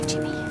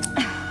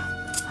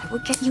will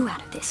get you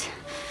out of this.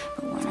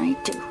 But when I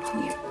do,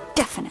 we are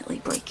definitely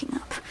breaking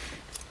up.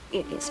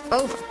 It is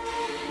over.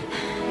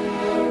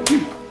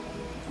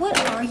 What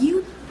are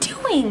you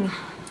doing?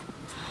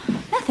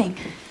 Nothing.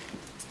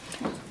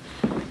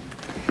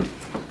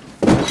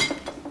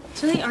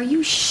 Julie, are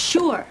you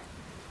sure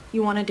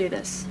you want to do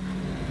this?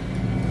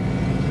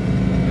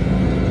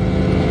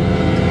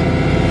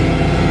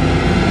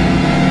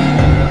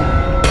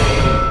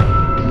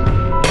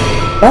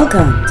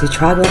 Welcome to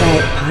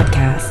Troglodyte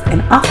Podcast,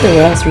 an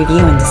off-the-rails review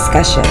and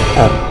discussion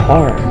of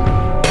horror,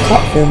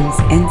 cult films,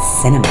 and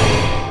cinema.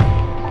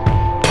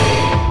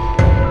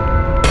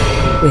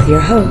 With your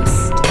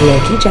hosts,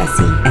 Loki,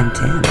 Jesse, and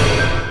Tim.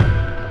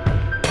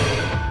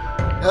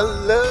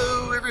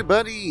 Hello,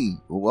 everybody.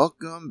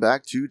 Welcome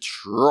back to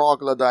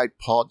Troglodyte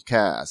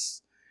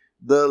Podcast,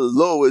 the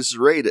lowest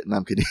rated. No,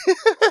 I'm kidding.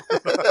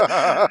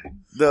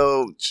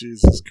 No,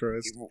 Jesus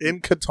Christ!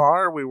 In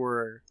Qatar, we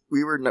were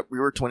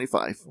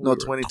 25. No,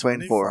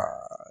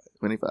 2024.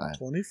 25.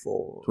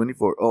 24.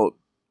 24. Oh,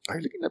 are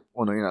you looking at?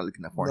 Oh no, you're not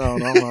looking at porn. No, I'm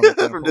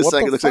not. From this What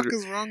angle, the looks fuck like-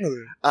 is wrong with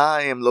it?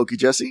 I am Loki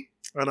Jesse.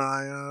 And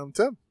I am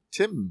Tim.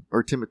 Tim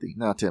or Timothy?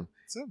 No, Tim.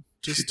 Tim.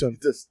 Just Tim.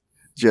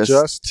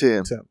 Just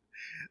Tim. Tim.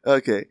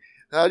 Okay.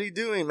 How you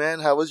doing,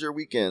 man? How was your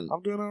weekend?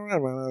 I'm doing all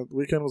right, man. The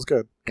weekend was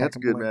good. Can't That's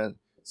good, complain. man.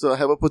 So I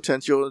have a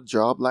potential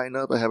job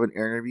lineup. I have an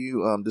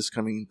interview this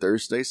coming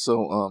Thursday.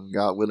 So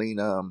God willing,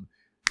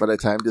 by the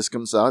time this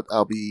comes out,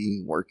 I'll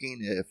be working.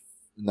 If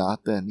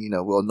not, then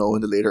we'll know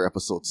in the later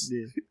episodes.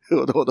 Yeah.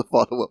 We'll know the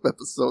follow-up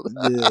episode.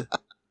 Yeah.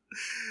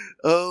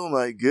 Oh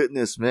my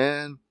goodness,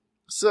 man.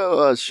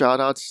 So shout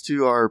outs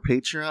to our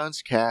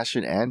Patreons, Cash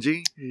and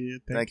Angie. Yeah,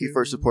 Thank you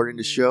for supporting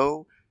the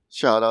show.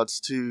 Shout outs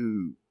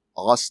to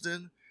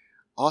Austin.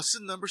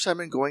 Austin numbers have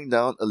been going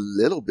down a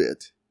little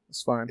bit.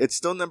 It's fine. It's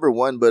still number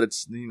one, but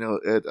it's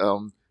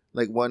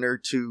like one or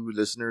two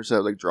listeners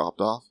have like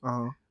dropped off.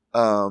 Out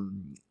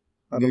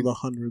New- of the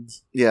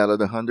hundreds. Yeah, out of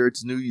the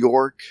hundreds. New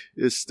York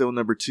is still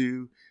number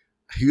 2.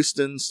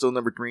 Houston still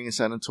number 3, and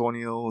San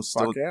Antonio is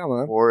still Fuck yeah,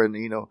 man. 4,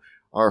 and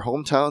our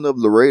hometown of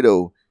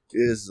Laredo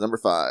is number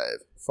 5.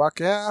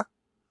 Fuck yeah.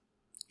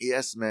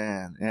 Yes,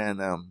 man.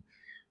 And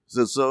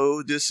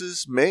so this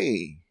is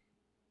May.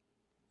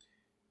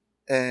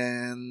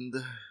 And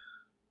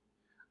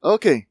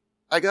okay,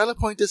 I gotta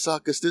point this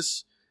out because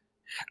this.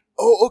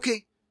 Oh,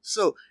 okay.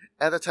 So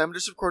at the time of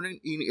this recording,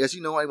 as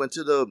you know, I went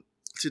to that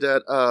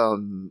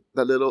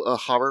little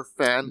horror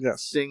fan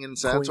Yes. thing in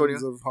San Antonio,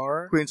 Queens of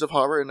Horror. Queens of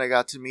Horror, and I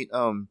got to meet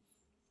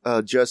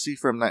Jesse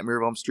from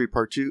Nightmare on Elm Street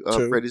Part 2,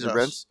 Two, Freddy's and yes.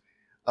 Rents,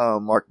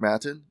 Mark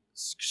Matten,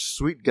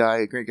 sweet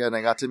guy, great guy, and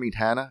I got to meet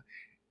Hannah,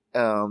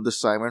 the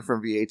Simon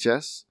from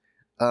VHS.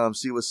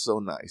 She was so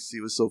nice. She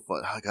was so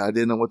fun. Oh, God, I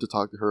didn't know what to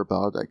talk to her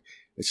about. Like,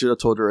 I should have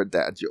told her a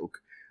dad joke.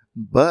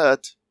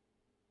 But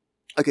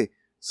okay,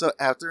 so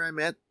after I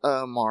met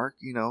Mark,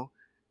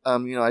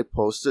 I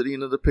posted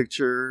the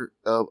picture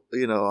of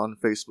on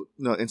Facebook,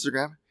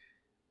 Instagram,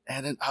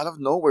 and then out of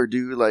nowhere,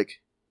 dude,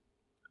 like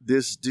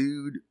this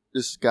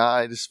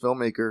guy, this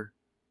filmmaker,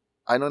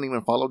 I don't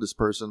even follow this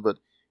person, but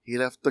he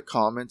left the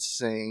comments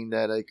saying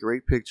that a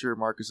great picture.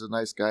 Mark is a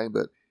nice guy,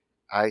 but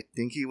I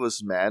think he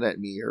was mad at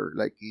me, or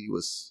like he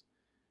was,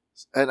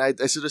 and I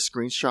should have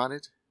screenshot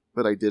it,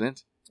 but I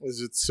didn't. Is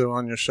it still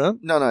on your shit?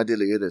 No, I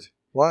deleted it.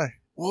 Why?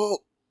 Well,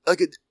 like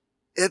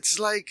it's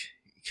like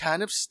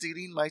kind of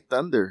stealing my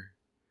thunder.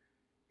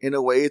 In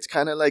a way, it's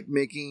kind of like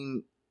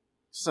making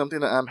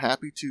something that I'm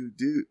happy to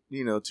do.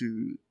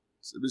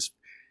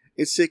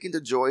 It's taking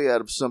the joy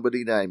out of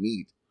somebody that I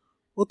meet.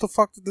 What the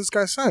fuck did this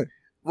guy say?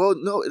 Well,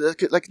 no,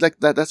 like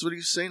that. That's what he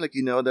was saying. Like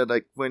that,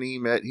 like when he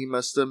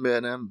must have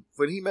met him.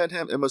 When he met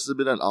him, it must have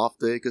been an off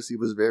day because he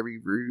was very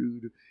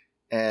rude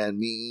and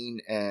mean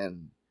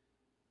and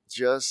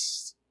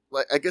just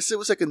like I guess it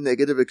was like a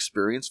negative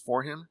experience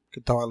for him.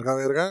 Katawal ka,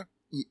 verga?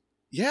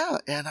 Yeah,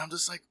 and I'm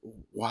just like,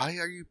 why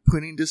are you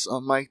putting this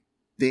on my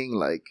thing?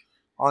 Like,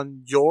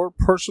 On your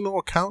personal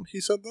account,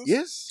 he said this?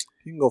 yes,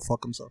 He can go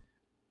fuck himself.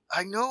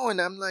 I know, and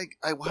I'm like,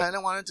 I kind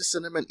of wanted to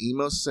send him an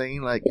email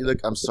saying like, look,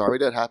 I'm sorry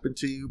that happened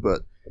to you,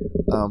 but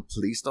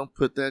please don't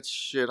put that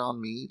shit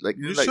on me. Like,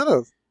 You like, should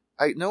have.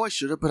 I know I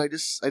should have, but I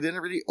didn't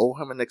really owe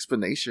him an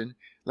explanation.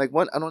 Like,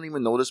 one, I don't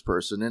even know this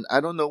person, and I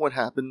don't know what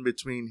happened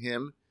between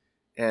him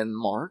and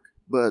Mark,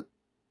 but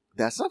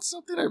that's not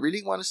something I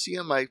really want to see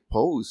on my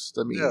post.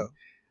 Yeah.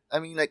 I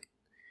mean, like,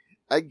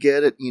 I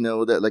get it,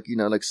 that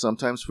like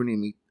sometimes when you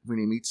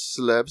meet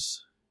celebs,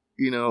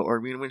 or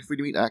when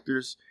you meet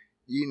actors,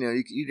 you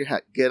can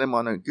either get them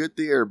on a good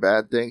day or a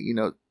bad day.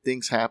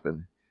 Things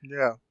happen,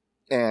 Yeah.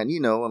 and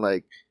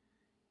like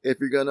if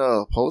you're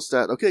gonna post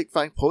that, okay,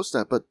 fine, post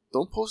that, but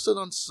don't post it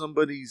on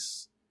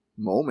somebody's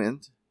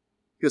moment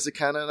because it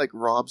kind of like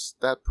robs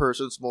that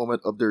person's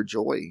moment of their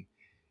joy,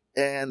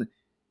 and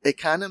it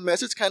kind of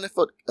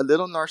felt a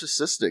little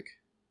narcissistic,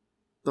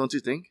 don't you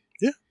think?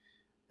 Yeah.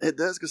 It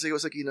does, because it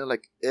was like,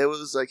 it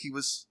was like he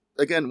was,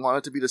 again,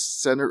 wanted to be the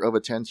center of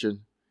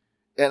attention.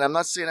 And I'm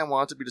not saying I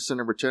wanted to be the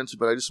center of attention,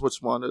 but I just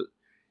wanted,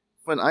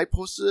 when I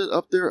posted it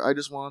up there, I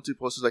just wanted to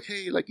post it like,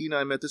 hey, like,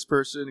 I met this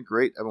person,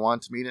 great, I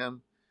wanted to meet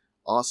him.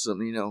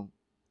 awesome. You know,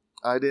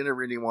 I didn't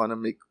really want to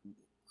make,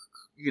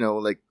 you know,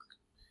 like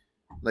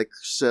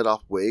set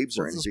off waves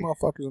or What's this anything.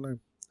 motherfucker's name?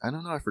 I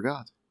don't know. I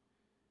forgot.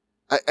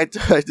 I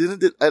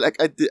didn't.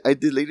 I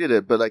deleted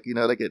it, but like, you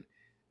know, like it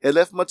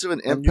left much of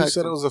an And impact. you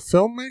said it was a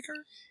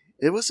filmmaker?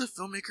 It was a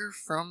filmmaker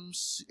from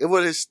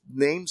what his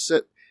name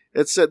said.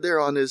 It said there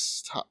on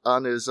his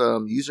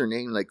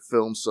username, like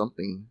film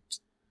something.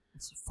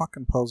 It's a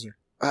fucking poser.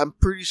 I'm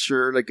pretty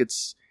sure like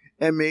it's,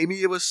 and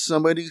maybe it was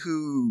somebody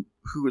who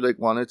like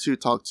wanted to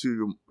talk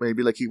to,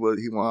 maybe like he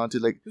wanted to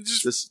like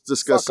Just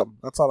discuss. fuck him.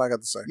 That's all I got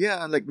to say.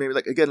 Yeah, and like maybe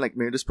like again like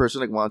maybe this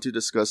person like wanted to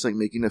discuss like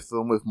making a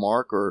film with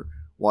Mark, or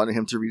wanted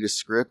him to read a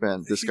script,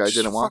 and this guy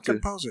didn't want to.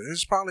 Poser.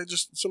 It's probably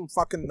just some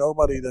fucking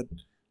nobody that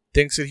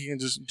thinks that he can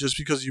just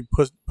because you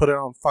put it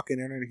on fucking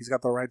internet, he's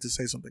got the right to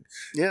say something.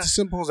 Yeah, It's as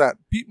simple as that.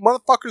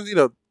 Motherfuckers need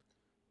to.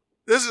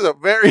 This is a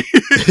very.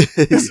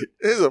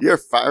 You're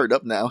fired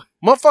up now.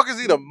 Motherfuckers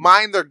need to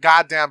mind their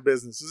goddamn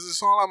business. This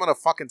is all I'm gonna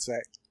fucking say.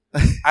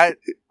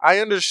 I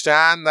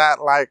understand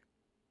that, like,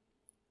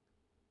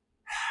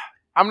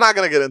 I'm not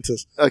gonna get into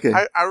this. Okay,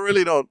 I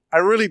really don't. I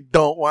really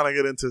don't want to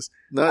get into this.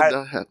 no, I-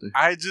 don't have to.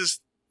 I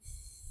just.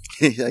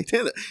 I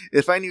didn't.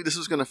 If I knew this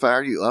was going to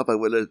fire you up, I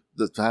would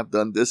have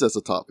done this as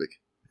a topic.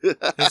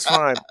 It's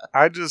fine.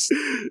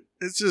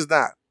 It's just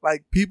that.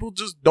 Like, people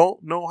just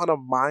don't know how to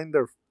mind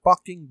their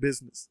fucking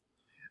business.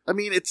 I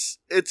mean, it's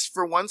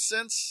for one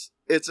sense,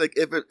 it's like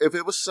if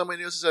it was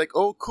somebody else, it's like,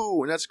 oh,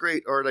 cool, and that's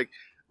great, or like,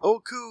 oh,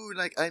 cool,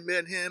 like I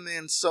met him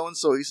and so,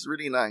 he's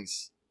really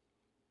nice,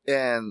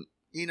 and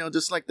you know,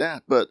 just like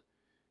that. But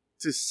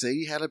to say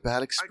you had a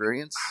bad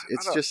experience,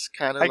 it's don't- just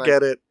kind of. I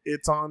get it.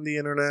 It's on the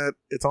internet.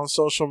 It's on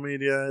social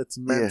media. It's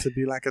meant to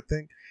be like a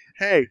thing.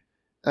 Hey,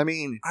 I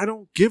mean, I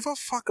don't give a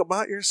fuck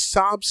about your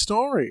sob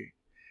story.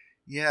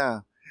 yeah.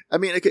 I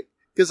mean,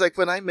 because like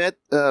when I met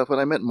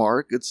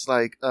Mark, it's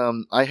like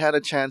I had a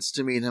chance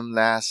to meet him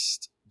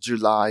last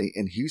July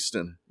in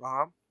Houston,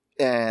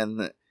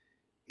 and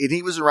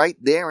he was right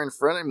there in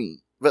front of me,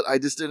 but I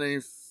just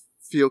didn't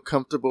feel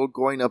comfortable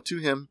going up to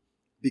him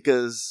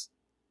because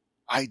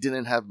I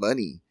didn't have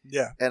money.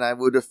 Yeah. And I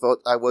would have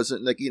felt I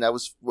wasn't like, you know,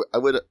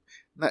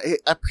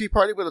 he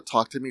probably would have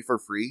talked to me for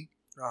free,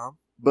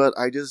 but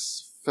I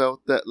just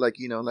felt that like,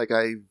 you know, like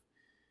I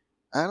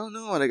don't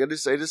know, like I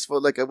just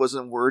felt like I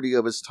wasn't worthy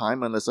of his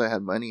time unless I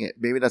had money.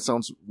 Maybe that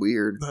sounds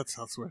weird. That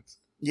sounds weird.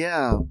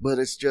 Yeah, but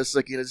it's just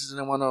like, you know, I just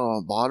didn't want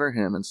to bother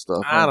him and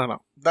stuff. I don't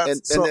know.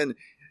 And then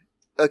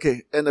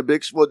okay, and the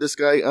big this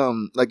guy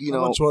like, you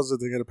know, how much was it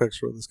to get a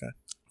picture of this guy?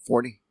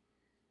 40.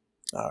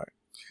 All right.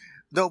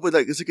 No, but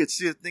like see,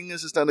 the thing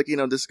is, it's not like, you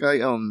know, this guy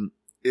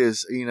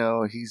is, you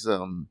know, he's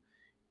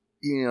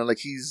you know, like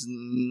he's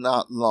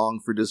not long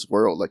for this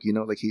world, like, you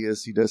know, like he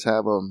does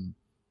have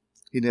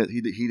he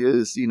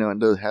does, you know,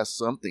 and has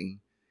something,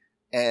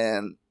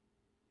 and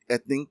I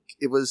think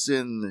it was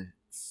in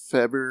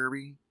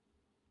February,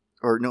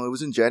 or no, it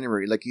was in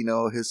January, like, you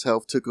know, his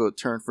health took a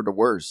turn for the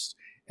worst,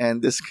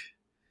 and this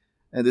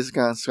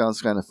guy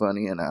sounds kind of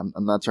funny, and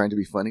I'm not trying to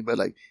be funny, but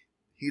like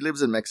he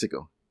lives in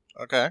Mexico.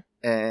 Okay.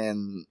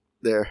 And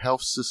their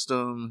health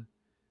system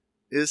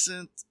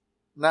isn't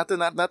not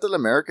that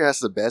America has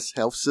the best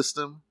health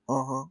system,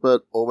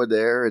 but over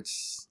there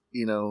it's,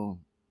 you know,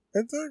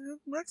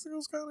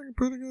 Mexico's kind of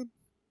pretty good.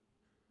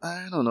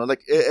 I don't know,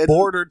 like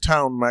Border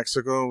town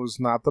Mexico is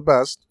not the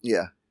best.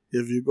 Yeah,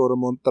 if you go to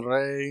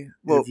Monterrey,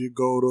 well, if you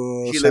go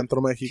to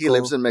Centro Mexico, he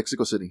lives in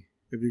Mexico City.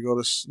 If you go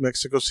to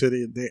Mexico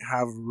City, they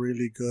have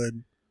really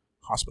good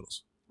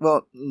hospitals.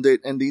 Well, they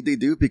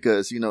do,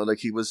 because, you know, like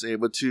he was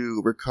able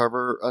to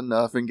recover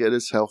enough and get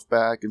his health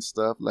back and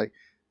stuff. Like,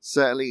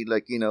 sadly,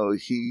 like, you know,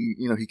 he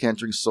can't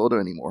drink soda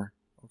anymore.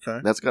 Okay,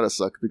 that's gotta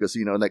suck, because,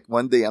 you know, like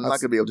one day I'm not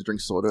gonna be able to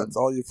drink soda. That's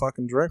all you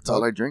fucking drink. That's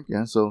all I drink.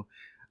 Yeah. So,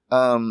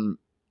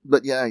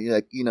 but yeah,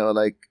 like, you know,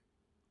 like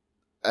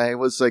I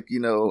was like, you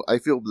know, I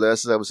feel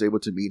blessed that I was able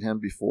to meet him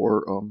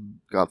before,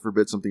 God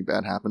forbid something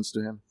bad happens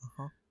to him.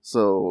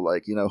 So,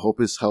 like, you know, hope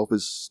his health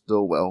is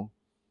still well.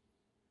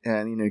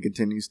 And, you know, he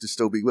continues to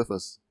still be with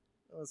us.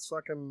 It's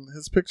fucking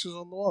his picture's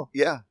on the wall.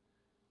 Yeah.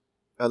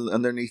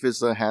 Underneath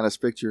is Hannah's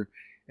picture.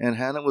 And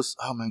Hannah was,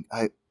 oh my,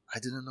 I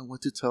didn't know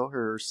what to tell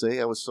her or say.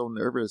 I was so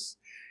nervous.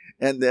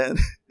 And then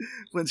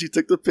when she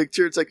took the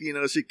picture, it's like, you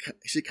know,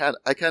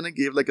 I kind of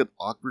gave like an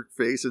awkward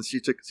face, and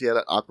she had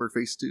an awkward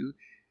face too.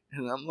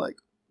 And I'm like,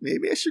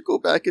 maybe I should go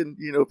back and,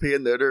 you know, pay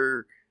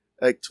another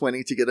like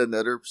 20 to get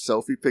another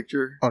selfie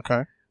picture.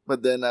 Okay.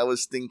 But then I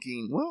was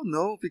thinking, well,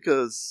 no,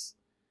 because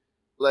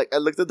like I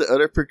looked at the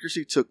other pictures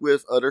she took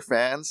with other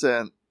fans,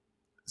 and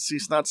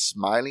she's not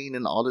smiling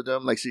in all of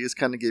them. Like, she is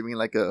kind of giving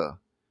like an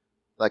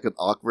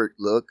awkward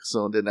look.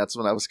 So then that's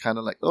when I was kind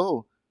of like,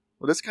 oh,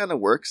 well, this kind of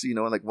works, you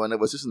know. Like, one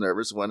of us is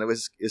nervous, one of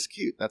us is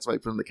cute. That's why I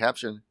put in the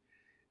caption.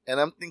 And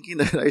I'm thinking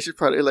that I should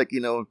probably, like,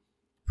 you know,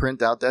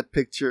 print out that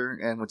picture,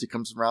 and when she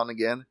comes around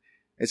again,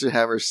 I should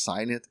have her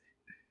sign it,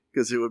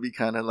 because it would be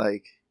kind of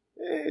like,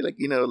 hey, like,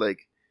 you know,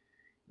 like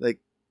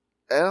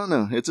I don't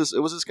know. It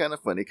was just kind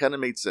of funny. It kind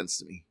of made sense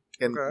to me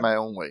in my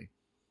own way.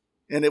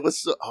 And it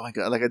was so, oh my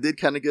god, like I did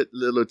kind of get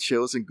little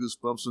chills and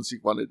goosebumps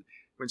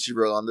when she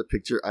wrote on the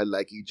picture, "I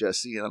like you,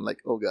 Jesse," and I'm like,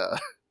 oh god,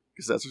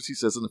 because that's what she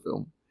says in the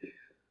film.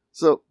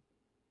 So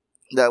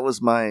that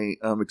was my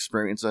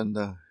experience on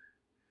the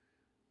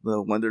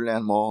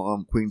Wonderland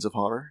Mall, Queens of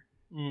Horror.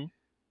 Mm-hmm.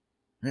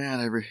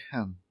 Man,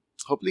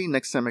 hopefully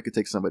next time I could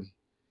take somebody,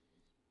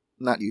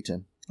 not you,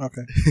 Tim.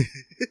 Okay.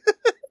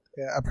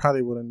 Yeah, I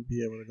probably wouldn't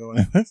be able to go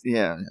anyway.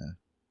 Yeah.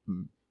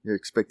 You're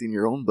expecting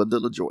your own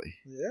bundle of joy.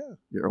 Yeah.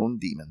 Your own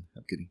demon.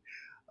 I'm kidding.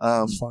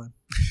 It's fine.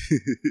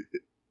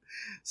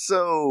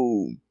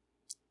 So,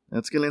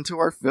 let's get into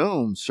our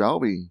films, shall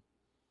we?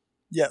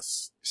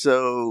 Yes.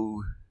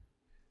 So,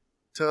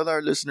 tell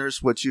our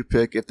listeners what you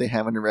pick if they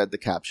haven't read the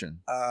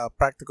caption.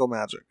 Practical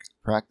Magic.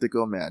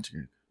 Practical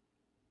Magic.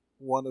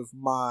 One of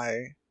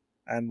my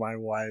and my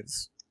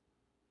wife's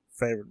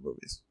favorite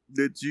movies.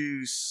 Did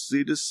you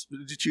see this?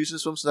 Did you choose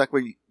this film so that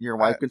way your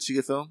wife can see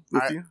a film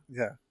with you?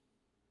 Yeah.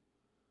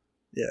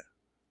 Yeah.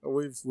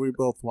 We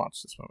both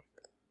watched this movie.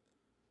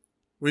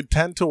 We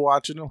tend to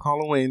watch it on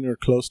Halloween or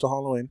close to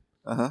Halloween.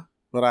 Uh-huh.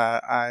 But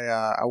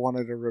I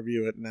wanted to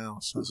review it now.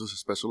 So. This was a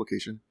special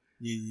occasion.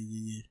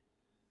 Yeah.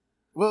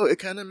 Well, it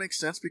kind of makes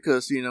sense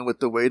because, with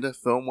the way the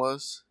film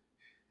was,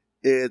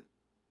 it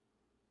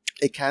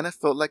kind of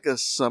felt like a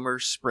summer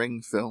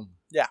spring film.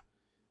 Yeah.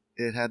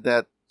 It had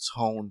that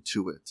tone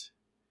to it.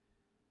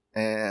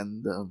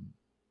 And,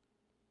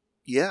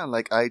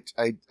 like I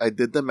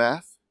did the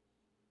math,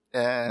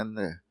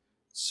 and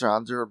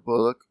Sandra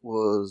Bullock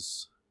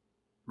was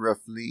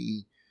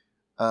roughly,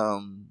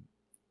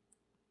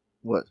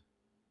 what?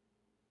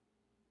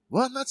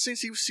 Well, I'm not saying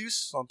she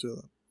was Don't do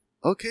that.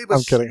 okay, but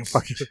I'm kidding. I'm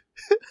fucking.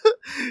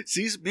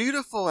 she's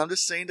beautiful. I'm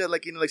just saying that,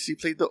 like she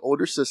played the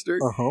older sister,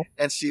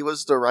 and she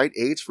was the right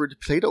age for to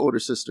play the older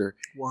sister.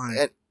 Why?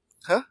 And,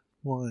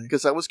 Why?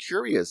 Because I was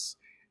curious,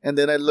 and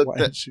then I looked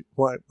at.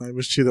 Why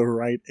was she the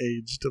right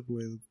age to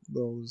play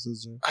the older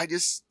sister? I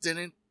just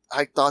didn't.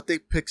 I thought they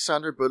picked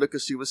Sandra Bullock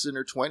because she was in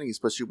her 20s,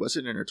 but she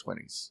wasn't in her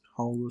 20s.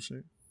 How old was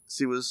she?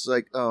 She was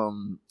like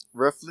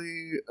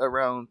roughly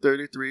around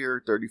 33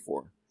 or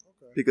 34.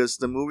 Okay. Because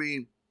the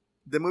movie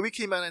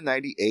came out in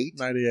 98.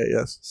 98,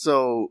 yes.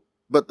 So,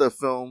 but the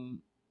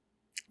film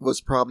was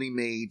probably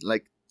made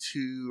like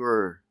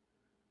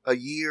a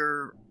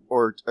year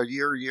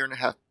and a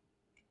half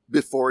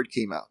before it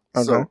came out.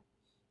 Okay.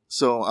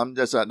 So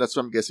that's what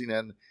I'm guessing.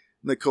 And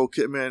Nicole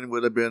Kidman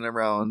would have been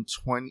around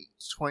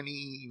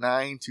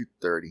 29 to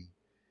 30.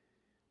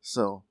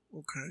 So.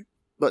 Okay.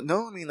 But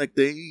no, I mean,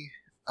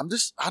 I'm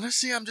just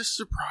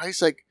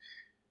surprised, like,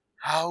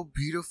 how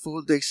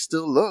beautiful they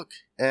still look.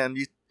 And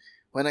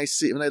when I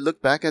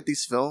look back at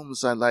these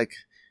films, I like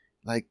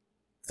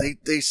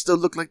they still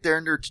look like they're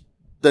in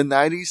the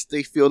 90s.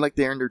 They feel like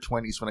they're in their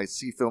 20s when I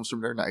see films from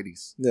their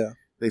 90s. Yeah.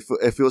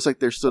 It feels like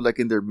they're still like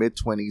in their mid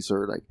 20s,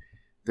 or like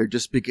they're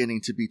just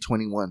beginning to be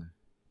 21.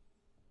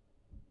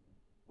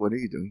 What are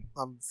you doing?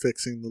 I'm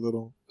fixing the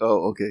little.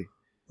 Oh, okay.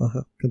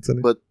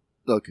 Continue. But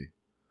okay.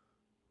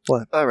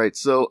 What? All right.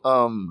 So,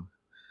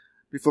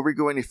 before we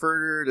go any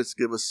further, let's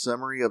give a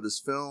summary of this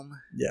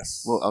film.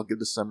 Yes. Well, I'll give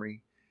the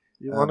summary.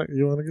 You want to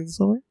give the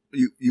summary?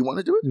 You want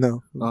to do it?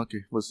 No.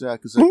 Okay. Well, yeah,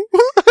 because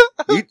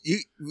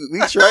we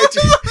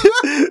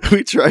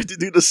tried to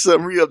do the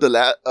summary of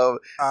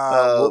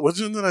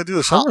which one did I do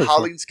the summary?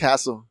 Howling's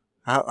Castle.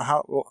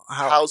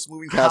 House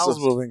Moving Castle. House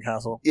Moving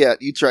Castle. Yeah,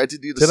 you tried to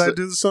do the. Did I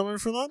do the summary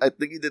for that? I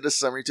think you did a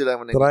summary to that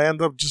one. Did I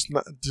end up just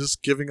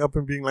giving up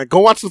and being like, "Go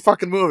watch the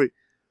fucking movie"?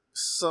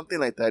 Something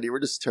like that. You were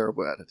just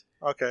terrible at it.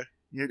 Okay.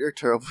 You're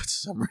terrible at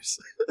summaries.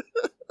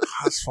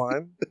 That's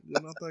fine.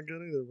 You're not that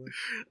good either.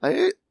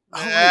 But...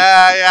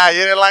 Yeah,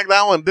 you didn't like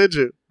that one, did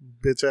you?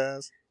 Bitch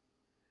ass.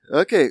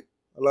 Okay.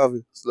 I love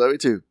you. Love you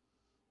too.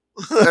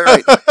 All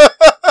right.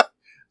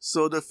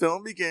 So the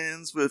film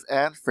begins with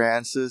Aunt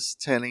Frances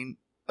telling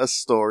a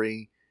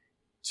story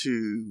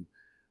to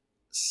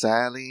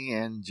Sally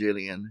and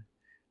Jillian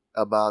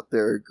about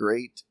their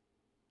great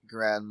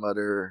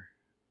grandmother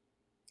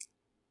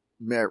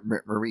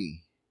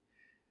Marie.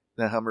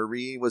 Now,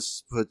 Marie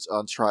was put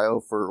on trial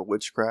for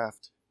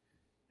witchcraft,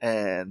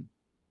 and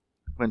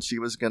when she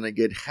was gonna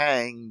get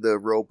hanged, the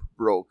rope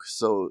broke.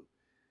 So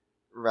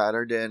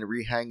rather than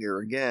rehang her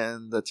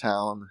again,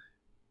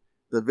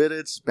 the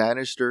village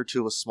banished her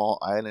to a small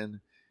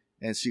island,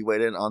 and she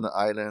waited on the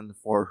island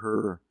for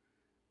her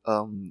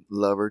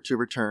lover to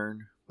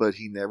return, but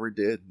he never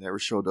did, never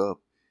showed up,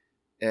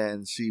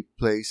 and she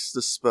placed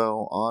the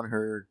spell on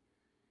her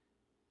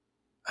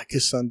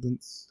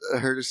descendants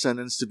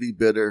to be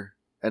bitter,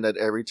 and that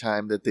every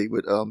time that they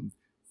would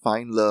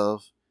find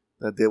love,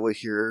 that they would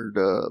hear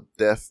the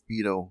death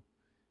beetle,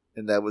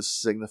 and that would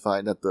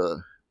signify that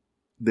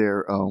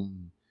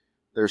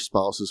their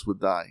spouses would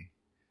die.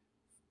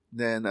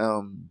 Then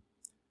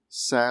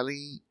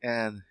Sally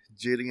and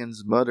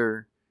Jillian's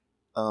mother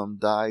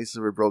dies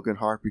of a broken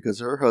heart because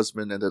her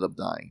husband ended up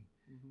dying.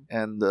 Mm-hmm.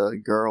 And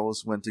the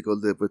girls went to go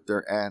live with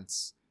their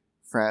aunts,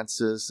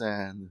 Frances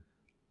and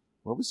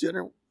what was the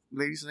other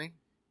lady's name?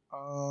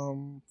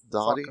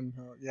 Dottie.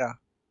 Yeah.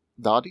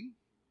 Dottie?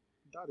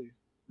 Dottie.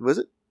 Was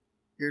it?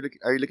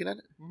 Are you looking at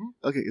it? Mhm.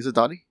 Okay, is it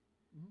Dottie?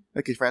 Mhm.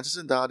 Okay, Francis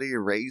and Dottie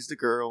raise the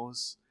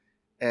girls,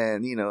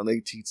 and they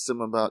teach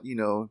them about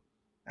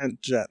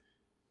And Jet.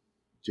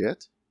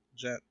 Jet.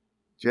 Jet.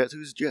 Jet,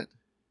 who's Jet?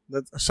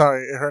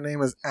 Sorry, her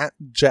name is Aunt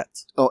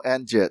Jet. Oh,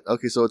 Aunt Jet.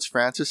 Okay, so it's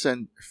Francis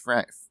and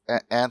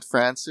Aunt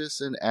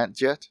Francis and Aunt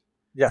Jet.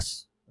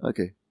 Yes.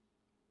 Okay,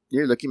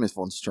 you're lucky my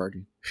phone's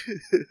charging. You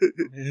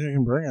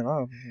can bring it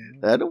up.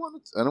 I don't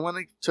want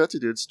to touch it,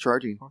 dude. It's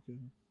charging. Okay.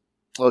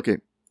 Okay.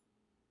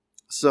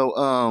 So,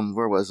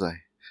 where was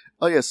I?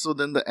 Oh, yeah, so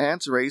then the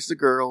aunts raise the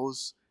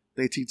girls.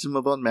 They teach them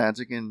about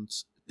magic and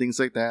things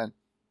like that.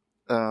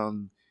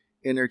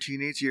 In her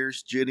teenage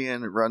years,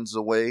 Jillian runs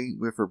away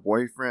with her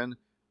boyfriend,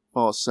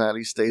 while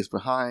Sally stays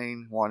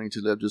behind, wanting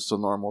to live just a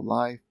normal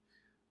life.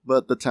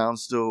 But the town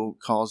still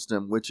calls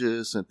them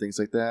witches and things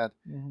like that.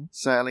 Mm-hmm.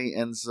 Sally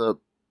ends up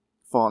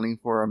falling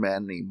for a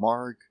man named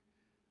Mark.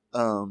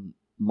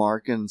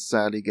 Mark and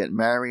Sally get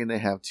married and they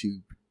have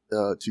two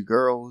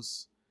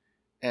girls.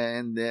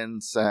 And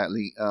then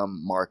sadly,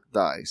 Mark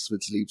dies,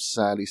 which leaves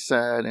Sally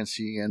sad, and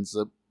she ends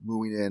up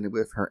moving in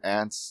with her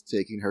aunts,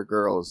 taking her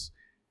girls,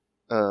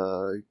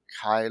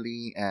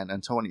 Kylie and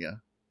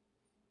Antonia.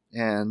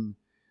 And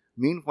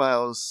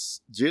meanwhile,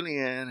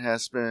 Jillian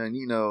has been,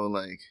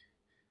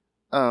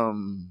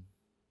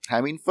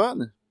 having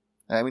fun.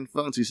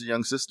 She's a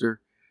young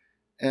sister.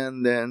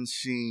 And then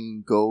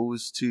she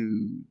goes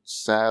to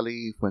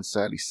Sally when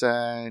Sally's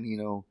sad,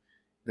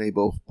 They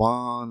both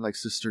bond like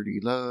sisterly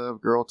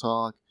love, girl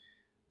talk.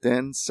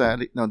 Then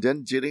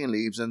Jillian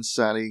leaves and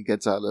Sally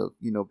gets out of,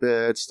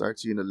 bed,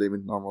 starts,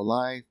 living normal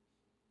life.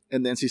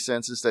 And then she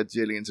senses that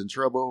Jillian's in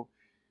trouble.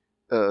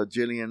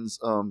 Jillian's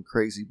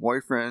crazy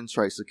boyfriend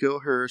tries to kill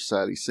her.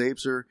 Sally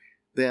saves her.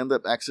 They end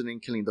up accidentally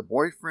killing the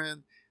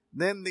boyfriend.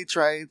 Then they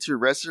try to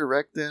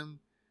resurrect him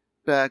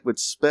back with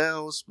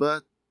spells,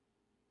 but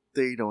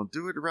they don't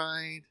do it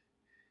right.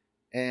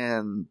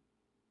 And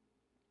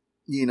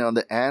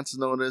the aunts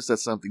notice that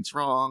something's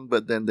wrong,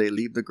 but then they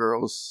leave the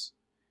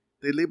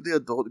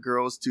adult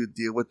girls to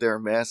deal with their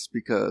mess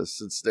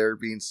since they're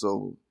being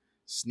so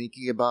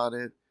sneaky about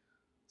it.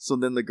 So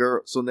then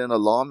a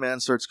lawman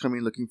starts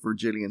coming looking for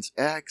Jillian's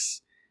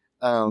ex.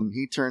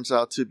 He turns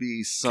out to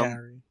be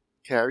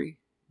Gary.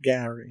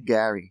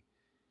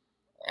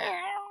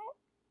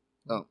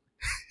 Oh.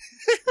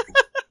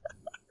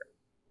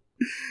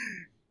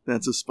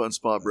 That's a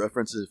SpongeBob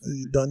reference. Are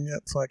you done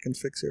yet so I can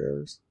fix your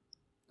errors?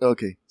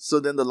 Okay,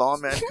 so then the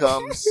lawman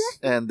comes,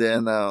 and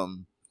then,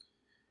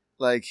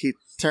 he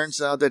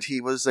turns out that he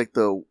was,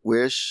 the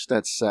wish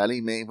that Sally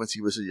made when she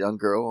was a young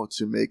girl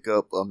to make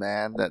up a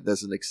man that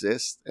doesn't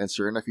exist, and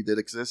sure enough, he did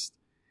exist.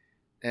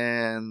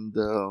 And,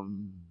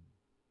 and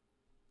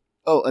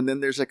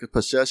then there's, a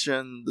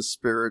possession. The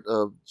spirit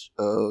of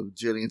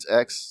Jillian's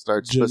ex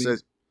starts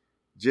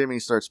Jimmy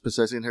starts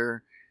possessing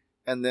her,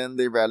 and then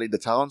they rally the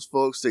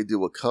townsfolk. They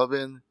do a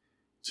coven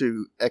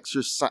to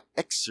exercise.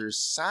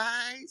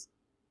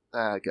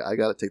 Okay, I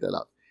gotta take that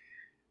out.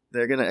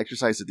 They're gonna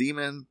exorcise the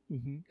demon,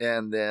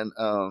 and then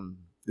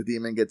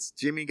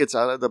Jimmy gets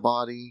out of the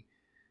body,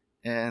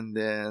 and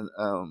then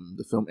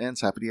the film ends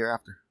happily ever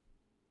after.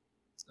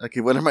 Okay,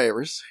 what are my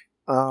errors?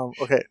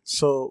 Okay,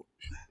 so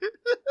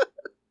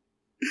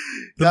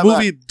the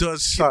movie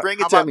does suck. Bring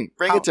it to me.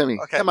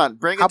 Okay. Come on,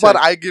 bring it. How about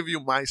I give you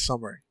my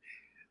summary?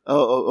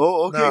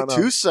 Oh, okay. No.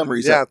 2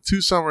 summaries. Yeah,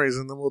 2 summaries,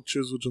 and then we'll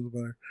choose which one's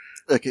better.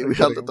 Okay, we'll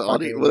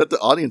let the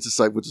audience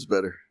decide which is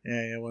better.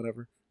 Yeah,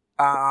 whatever.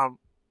 I'm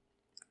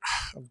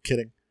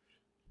kidding.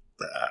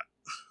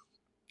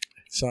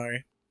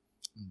 Sorry.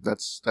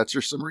 That's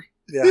your summary?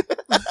 Yeah.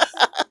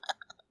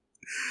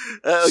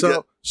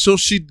 So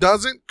she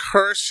doesn't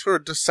curse her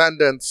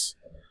descendants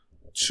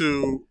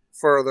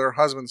for their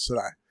husbands to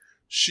die.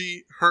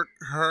 She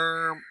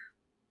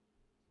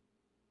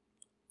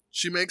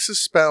makes a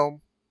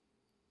spell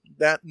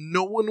that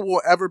no one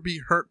will ever be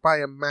hurt by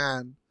a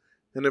man,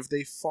 and if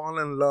they fall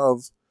in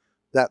love,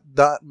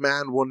 that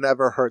man will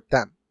never hurt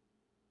them.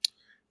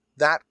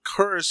 That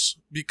curse,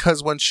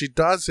 because when she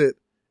does it,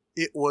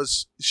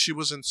 she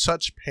was in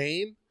such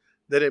pain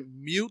that it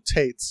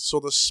mutates. So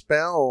the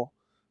spell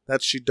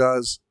that she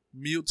does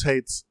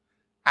mutates,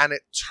 and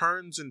it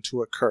turns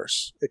into a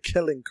curse, a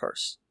killing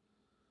curse.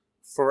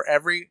 For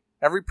every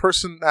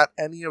person that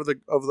any of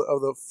the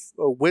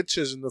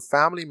witches and the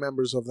family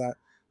members of that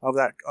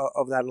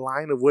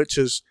line of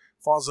witches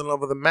falls in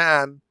love with a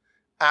man,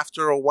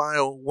 after a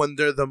while, when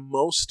they're the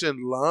most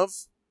in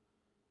love,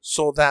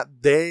 so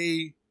that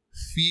they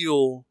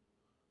feel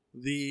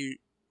the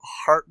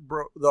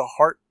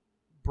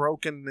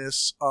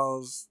heartbrokenness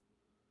of,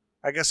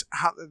 I guess,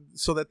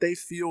 so that they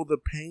feel the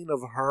pain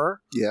of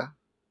her. Yeah,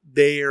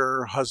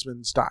 their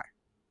husbands die.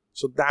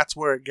 So that's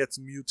where it gets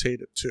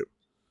mutated to.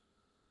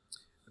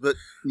 But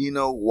you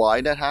know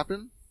why that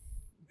happened?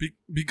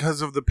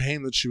 Because of the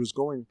pain that she was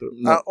going through.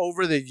 No.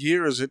 Over the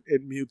years, it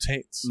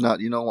mutates.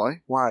 You know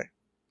why? Why?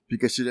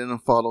 Because she didn't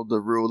follow the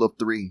rule of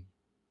 3.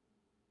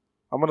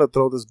 I'm gonna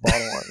throw this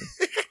bottle on you.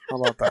 How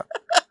about that?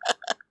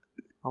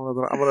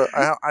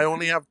 I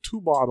only have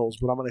 2 bottles,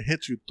 but I'm gonna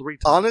hit you 3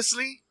 times.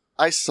 Honestly,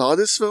 I saw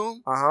this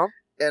film Uh-huh.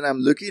 and I'm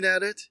looking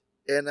at it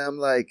and I'm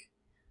like,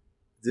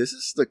 this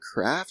is The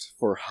Craft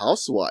for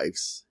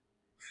housewives.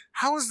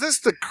 How is this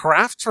The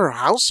Craft for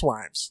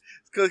housewives?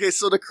 Okay,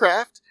 so The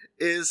Craft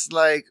is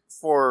like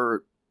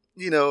for,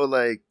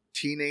 like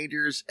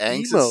teenagers,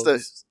 angst and Emos.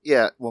 stuff.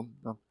 Yeah, well,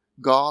 no.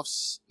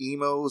 Goths,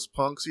 emos,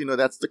 punks,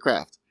 that's The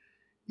Craft.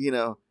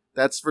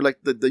 That's for like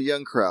the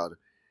young crowd.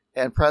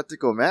 And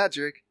Practical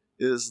Magic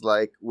is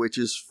like, which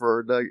is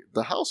for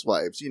the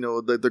housewives,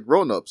 the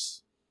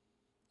grown-ups.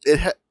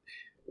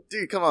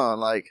 Dude, come on,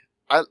 like,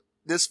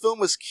 this film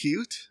was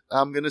cute,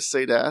 I'm gonna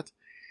say that,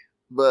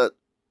 but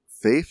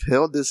Faith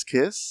Hill, This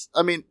Kiss?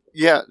 I mean,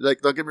 yeah,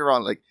 like, don't get me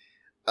wrong, like,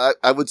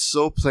 I would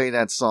so play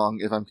that song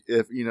if I'm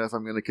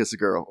gonna kiss a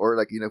girl, or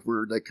like, if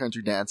we're like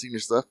country dancing or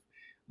stuff,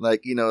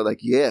 like, like,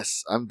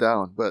 yes, I'm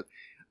down, but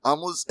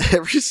almost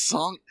every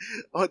song,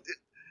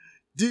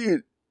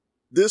 dude,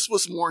 this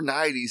was more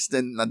 90s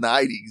than the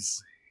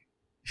 90s.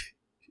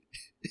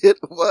 It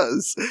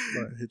was.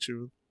 I hit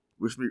you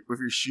With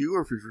your shoe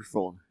or with your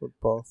phone? with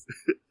both.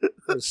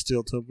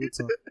 Steel toe boots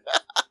on.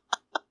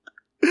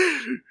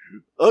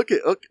 Okay.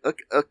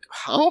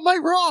 How am I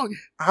wrong?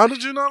 How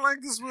did you not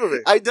like this movie?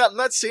 I'm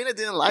not saying I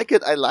didn't like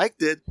it. I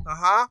liked it,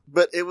 Uh-huh.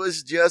 but it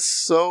was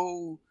just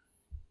so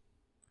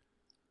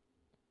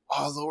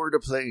all over the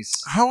place.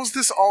 How is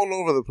this all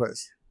over the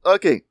place?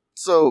 Okay,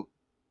 so,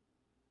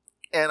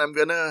 and I'm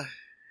gonna.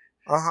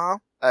 Uh-huh.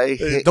 I Hey,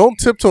 hate, don't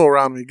tiptoe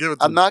around me. Give it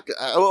to I'm me.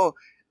 not.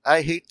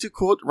 I hate to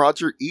quote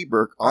Roger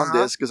Ebert on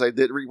Uh-huh. this because I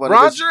did read one of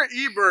his. Roger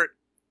Ebert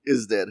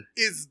Is dead.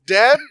 is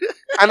dead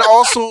and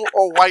also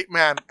a white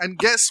man. And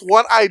guess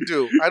what I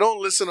do? I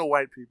don't listen to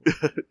white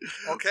people.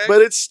 Okay?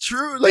 But it's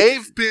true. Like,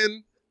 they've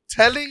been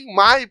telling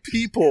my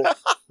people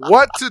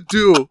what to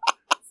do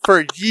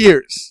for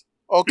years.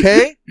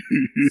 Okay?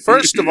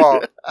 First of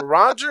all,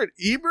 Roger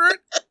Ebert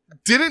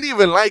didn't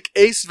even like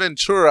Ace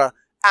Ventura,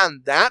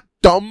 and that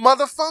dumb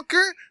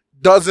motherfucker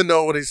doesn't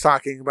know what he's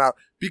talking about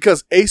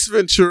because Ace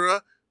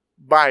Ventura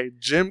by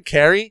Jim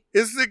Carrey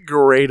is the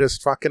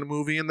greatest fucking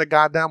movie in the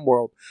goddamn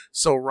world.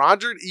 So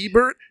Roger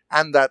Ebert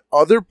and that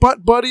other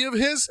butt buddy of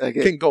his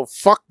Okay. can go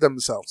fuck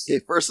themselves.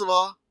 okay, first of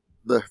all,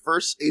 the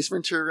first Ace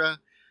Ventura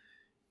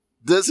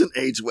doesn't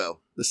age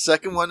well. The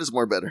second one is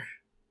more better.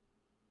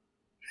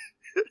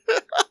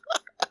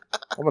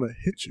 I'm gonna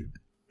hit you.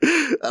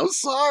 I'm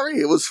sorry.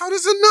 It was. How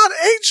does it not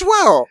age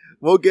well?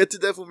 We'll get to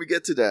that when we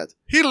get to that.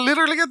 He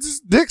literally gets his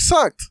dick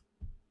sucked.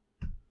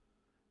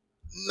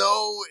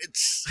 No,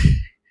 it's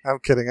I'm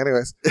kidding.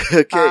 Anyways,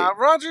 okay.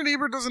 Roger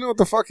Ebert doesn't know what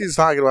the fuck he's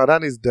talking about,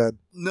 and he's dead.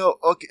 No,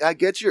 okay. I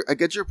get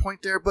your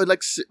point there, but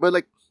like,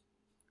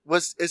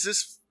 is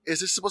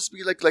this supposed to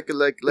be like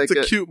It's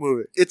a cute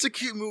movie. It's a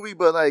cute movie,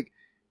 but like,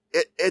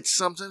 it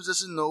sometimes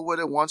doesn't know what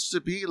it wants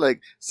to be. Like,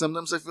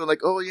 sometimes I feel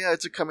like, oh yeah,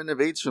 it's a coming of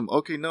age film.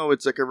 Okay, no,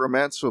 it's like a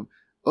romance film.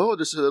 Oh,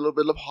 there's a little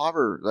bit of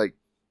horror. Like,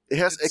 it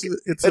has,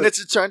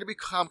 it's trying to be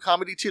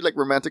comedy too, like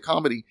romantic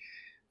comedy.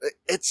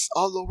 It's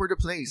all over the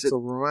place. It's a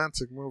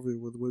romantic movie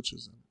with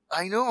witches in it.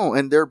 I know,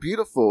 and they're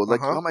beautiful.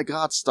 Like, Uh-huh. oh my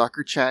god,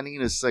 Stalker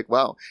Channing is like,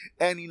 wow.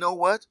 And you know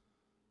what?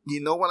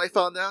 You know what I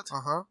found out?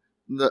 Uh-huh.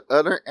 The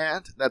other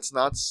aunt that's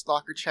not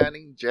Stalker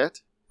Channing Jet.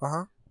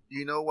 Uh-huh.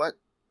 You know what?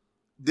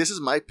 This is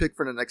my pick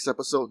for the next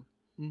episode.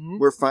 Mm-hmm.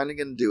 We're finally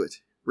gonna do it.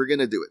 We're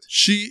gonna do it.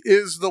 She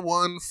is the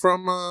one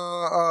from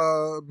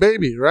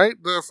Baby, right?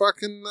 The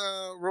fucking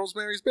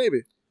Rosemary's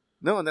Baby.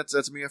 No, and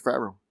that's Mia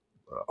Farrow.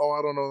 Oh,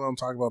 I don't know what I'm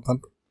talking about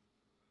then.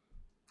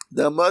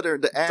 The mother,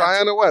 the aunt,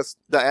 Diana West.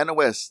 Diana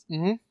West.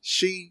 Mm-hmm.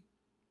 She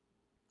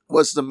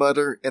was the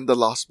mother in The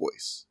Lost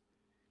Boys.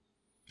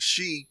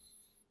 She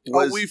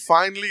was. Are we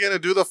finally gonna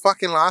do the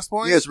fucking Lost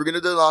Boys? Yes, we're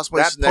gonna do The Lost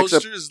Boys That next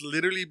poster has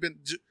literally been...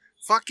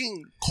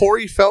 fucking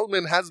Corey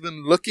Feldman has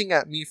been looking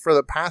at me for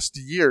the past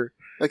year.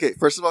 Okay,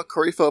 first of all,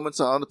 Corey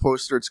Feldman's on the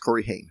poster. It's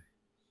Corey Haim.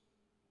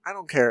 I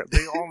don't care.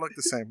 They all look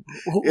the same.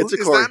 It's a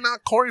Is Corey. that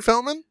not Corey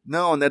Feldman?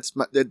 No, and that's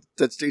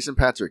Jason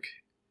Patrick.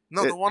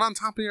 No, It- the one on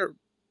top of your...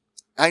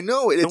 I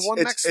know The it's one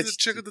it's, next to the it's,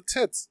 chick with the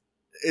tits.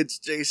 it's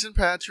Jason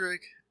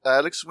Patrick,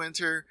 Alex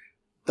Winter,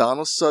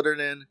 Donald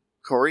Sutherland,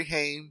 Corey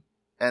Haim,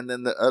 and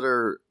then the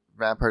other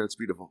vampire that's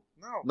beautiful.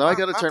 No, I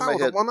gotta not turn that my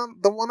one,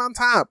 head. The one on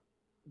top.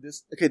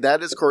 That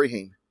is Corey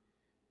Haim.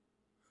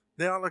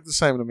 They all look the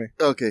same to me.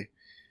 Okay,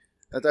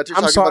 I thought you were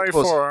I'm talking sorry about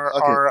the poster. for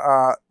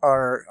Okay.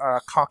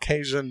 our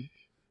Caucasian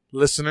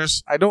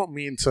listeners. I don't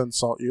mean to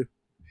insult you.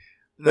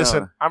 No.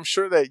 Listen, I'm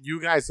sure that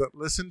you guys that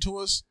listen to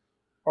us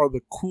are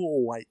the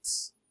cool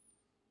whites.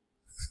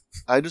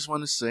 I just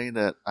want to say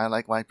that I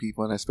like white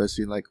people, and I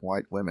especially like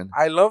white women.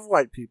 I love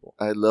white people.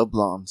 I love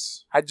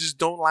blondes, I just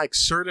don't like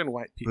certain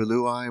white people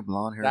blue eye,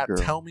 blonde hair that girl.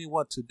 tell me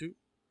what to do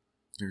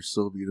They're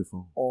so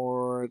beautiful.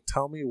 or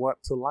tell me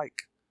what to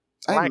like.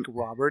 I- Like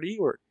Robert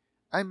Ewert.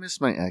 I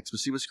miss my ex, but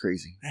she was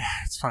crazy.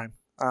 It's fine.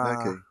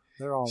 Okay,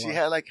 They're all she right.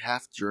 had like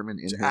half German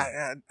in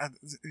her.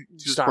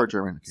 She was Stop part it.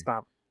 German. Okay.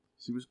 Stop.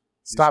 She was.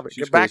 Stop it.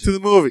 she's Get back crazy. to the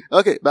movie.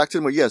 Okay, back to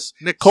the movie. Yes.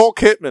 Nicole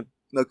Kidman.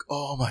 Look.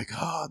 Oh my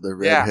God, the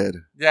Yeah. redhead.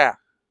 Yeah.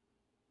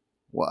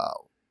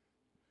 Wow.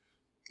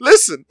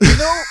 Listen.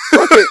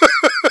 Okay.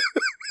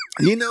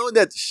 You know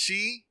that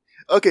she.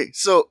 Okay,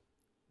 so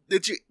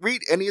did you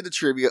read any of the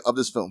trivia of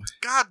this film?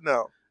 God,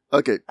 no.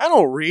 Okay, I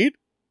don't read.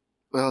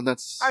 well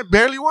I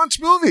barely watch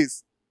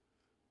movies.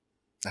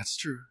 that's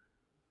true.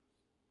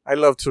 I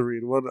love to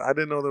read. What? I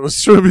didn't know there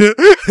was trivia.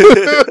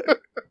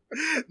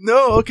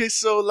 No, okay,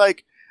 so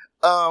like,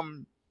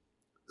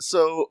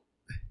 so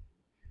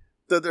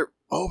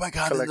oh my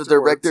god, the Collector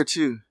director words.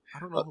 too. I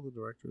don't know who the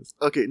director is.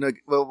 Okay, no,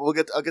 well I'll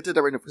get to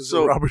that right now. Is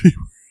So it Robert E.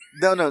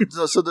 no,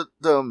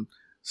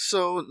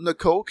 so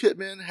Nicole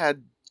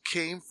Kidman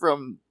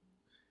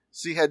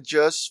she had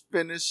just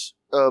finished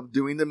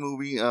doing the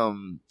movie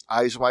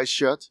Eyes Wide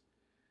Shut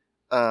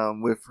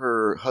with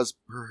her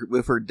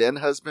then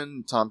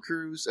husband Tom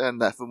Cruise,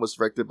 and that film was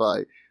directed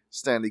by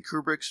Stanley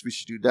Kubrick. We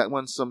should do that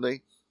one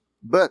someday.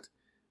 But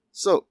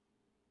so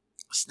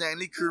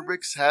Stanley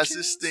Kubrick has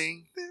this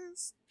thing.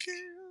 This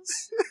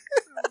kiss.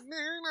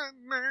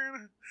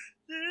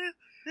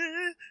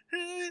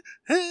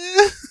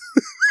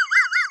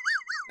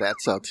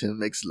 That's how Tim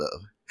makes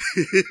love.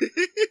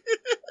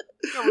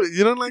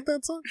 You don't like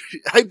that song?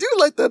 I do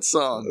like that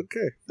song.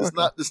 Okay.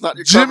 It's not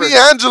your Jimmy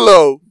cover.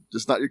 Angelo.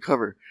 Just not your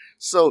cover.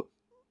 So,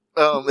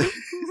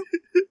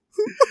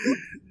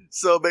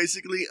 so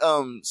basically,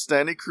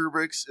 Stanley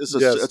Kubrick is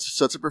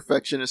such a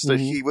perfectionist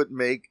that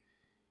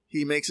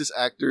he makes his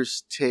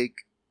actors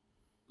take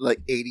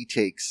like 80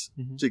 takes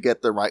to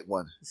get the right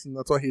one. And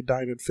that's why he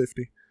died at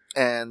 50.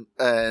 And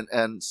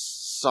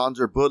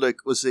Sandra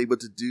Bullock was able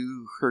to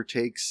do her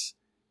takes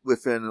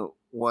within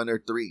 1 or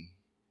 3.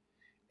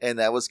 And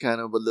that was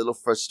kind of a little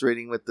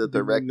frustrating with the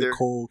director.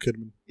 Nicole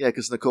Kidman. Yeah,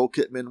 because Nicole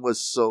Kidman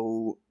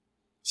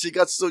she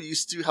got so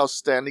used to how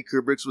Stanley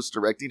Kubrick was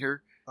directing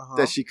her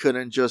that she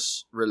couldn't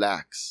just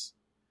relax.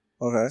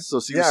 Okay. So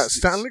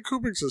Stanley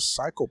Kubrick's a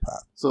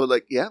psychopath. So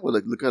like, yeah, well,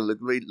 look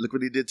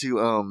what he did to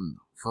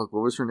what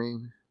was her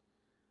name?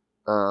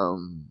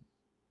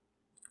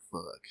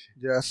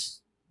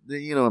 Yes.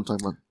 You know what I'm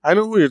talking about. I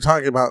know who you're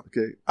talking about.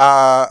 Okay.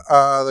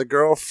 The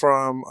girl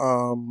from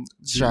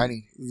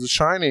Shining. The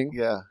Shining.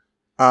 Yeah.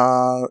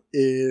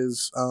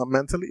 Is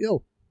mentally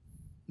ill.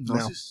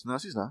 No, she's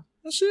not.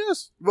 Yes, she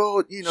is.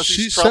 Well,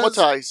 she's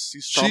traumatized.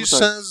 She's traumatized. She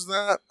says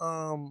that,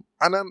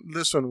 and then,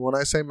 listen, when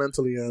I say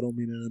mentally, I don't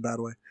mean it in a bad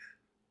way.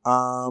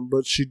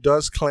 But she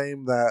does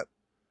claim that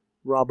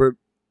Robin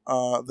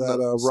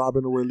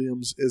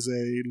Williams is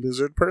a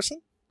lizard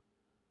person.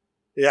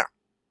 Yeah.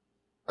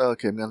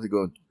 Okay, I'm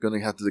gonna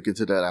have to look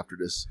into that after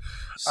this.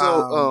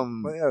 So,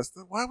 but yes,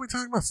 why are we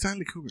talking about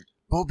Stanley Kubrick?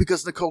 Well,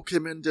 because Nicole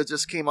Kidman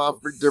just came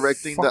off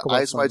directing The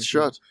Eyes Wide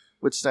Shut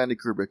with Stanley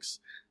Kubrick.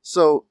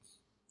 So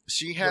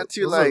she had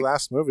to was the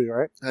last movie,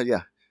 right?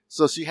 Yeah.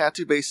 So she had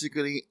to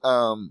basically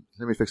let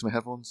me fix my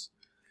headphones.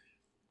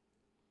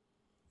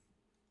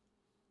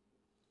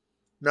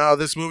 No,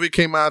 this movie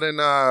came out in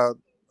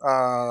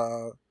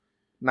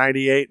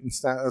 98 and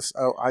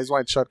Eyes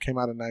Wide Shut came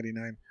out in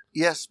 99.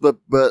 Yes, but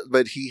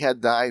he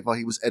had died while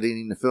he was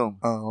editing the film.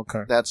 Oh,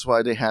 okay. That's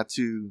why they had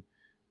to.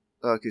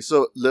 Okay,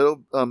 so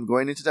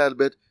going into that a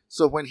bit.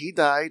 So when he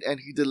died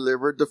and he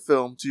delivered the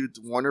film to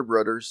Warner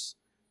Brothers,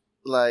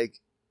 like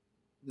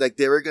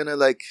they were gonna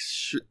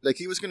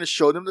he was gonna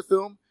show them the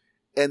film,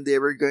 and they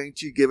were going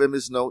to give him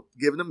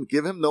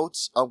give him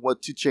notes on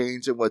what to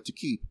change and what to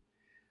keep.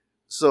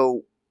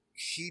 So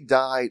he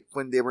died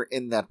when they were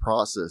in that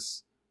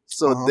process.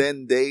 So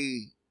then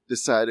they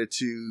decided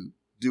to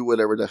do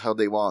whatever the hell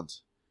they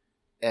want,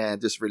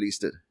 and just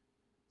released it.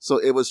 So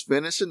it was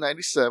finished in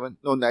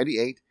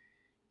 98.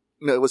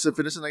 No, it wasn't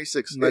finished in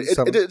 96.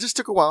 It just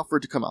took a while for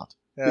it to come out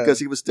because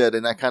he was dead,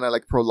 and that kind of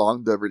like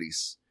prolonged the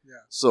release.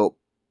 Yeah. So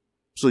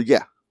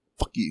yeah,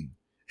 fuck you.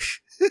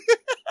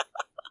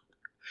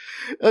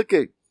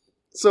 Okay,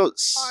 so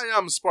I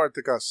am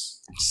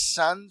Spartacus.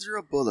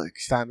 Sandra Bullock.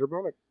 Sandra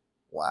Bullock.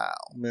 Wow.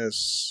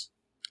 Miss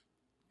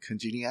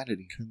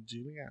Congeniality.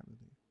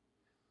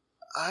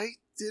 I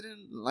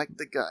didn't like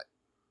the guy.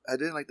 I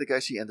didn't like the guy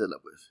she ended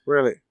up with.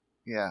 Really?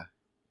 Yeah.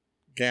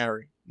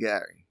 Gary.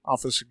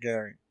 Officer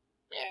Gary.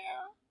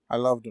 Yeah. I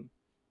loved him.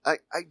 I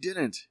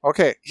didn't.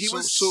 Okay.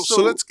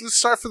 So let's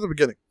start from the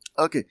beginning.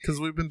 Okay.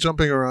 Because we've been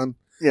jumping around.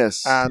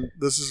 Yes. And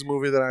this is a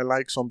movie that I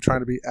like, so I'm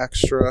trying to be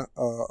extra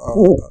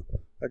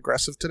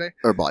aggressive today.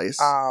 Or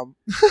biased.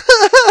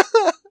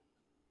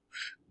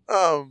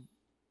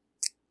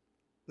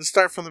 Let's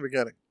start from the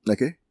beginning.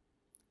 Okay.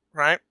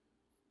 Right?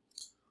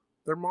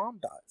 Their mom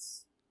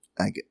dies.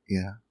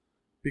 Yeah.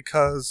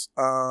 Because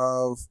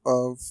of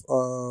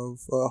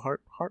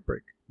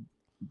heartbreak.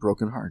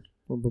 Broken heart.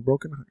 A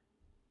broken heart.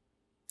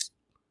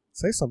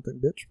 Say something,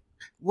 bitch.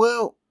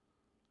 Well,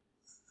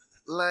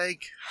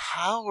 like,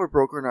 how a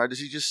broken heart? Did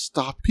she just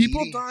stop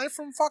People eating? die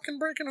from fucking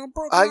breaking up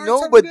broken I hearts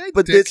know, every day,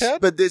 but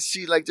did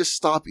she like just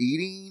stop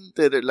eating?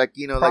 Did it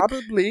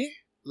Probably.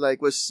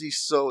 Like was she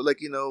so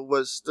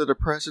was the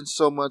depression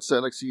so much that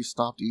like she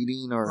stopped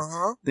eating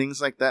or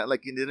things like that?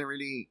 Like it didn't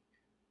really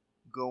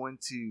go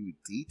into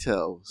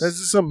details. This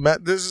is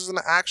an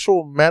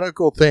actual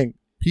medical thing.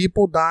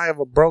 People die of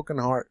a broken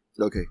heart.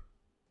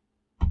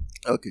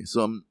 Okay,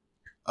 so I'm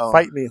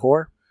fight me,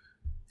 whore.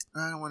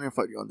 I don't want to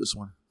fight you on this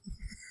one.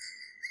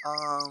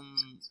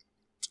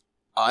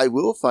 I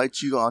will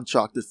fight you on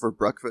chocolate for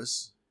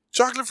breakfast.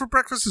 Chocolate for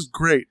breakfast is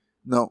great.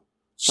 No.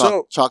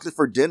 So Chocolate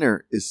for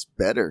dinner is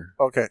better.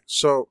 okay,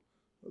 so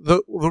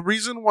the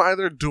reason why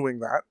they're doing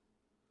that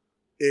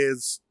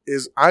is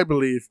I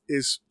believe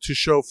is to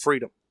show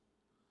freedom.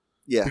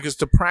 Yeah. Because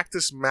to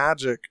practice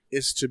magic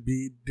is to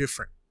be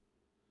different.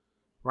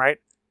 Right?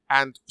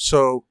 And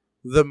so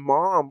the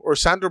mom or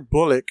Sandra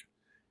Bullock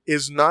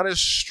is not as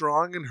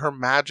strong in her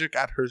magic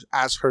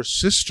as her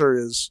sister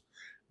is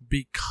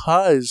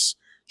because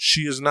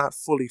she is not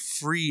fully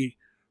free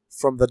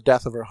from the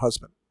death of her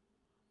husband.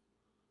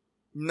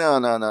 No.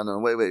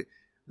 Wait.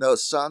 No,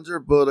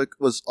 Sandra Bullock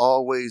was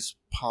always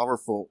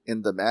powerful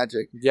in the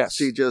magic. Yes.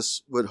 She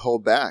just would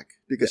hold back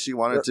because she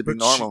wanted to be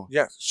normal.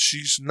 Yes,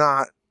 she's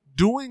not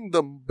doing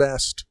the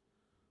best,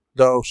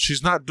 though.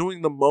 She's not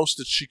doing the most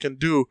that she can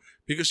do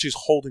because she's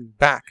holding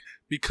back.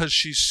 Because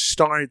she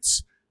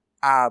starts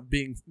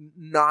being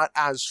not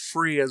as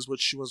free as what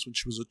she was when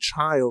she was a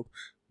child.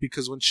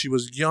 Because when she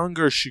was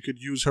younger, she could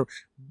use her.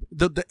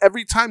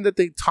 Every time that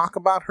they talk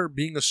about her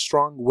being a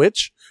strong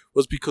witch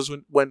was because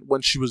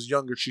when she was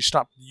younger, she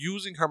stopped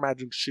using her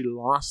magic. She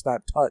lost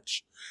that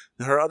touch.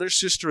 Her other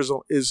sister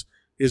is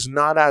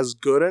not as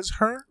good as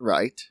her,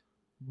 Right.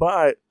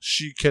 but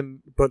she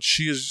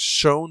is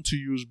shown to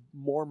use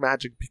more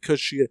magic because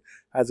she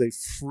has a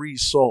free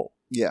soul.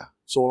 Yeah.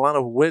 So a lot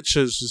of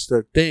witches, is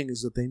their thing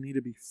is that they need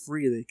to be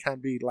free. They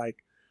can't be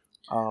like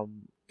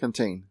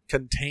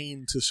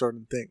contained to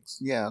certain things.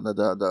 Yeah,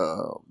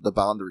 the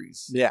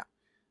boundaries. Yeah.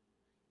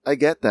 I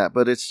get that,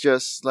 but it's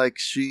just like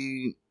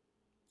she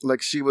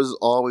was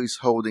always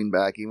holding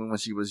back even when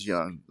she was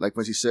young. Like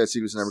when she said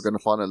she was never going to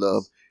fall in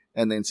love,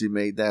 and then she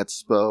made that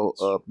spell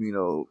of,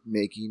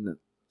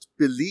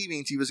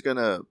 believing she was going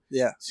to.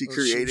 Yeah. She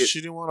created. She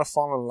didn't want to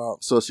fall in love.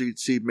 So she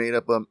made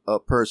up a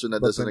person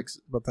that doesn't.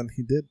 But then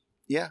he did.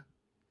 Yeah.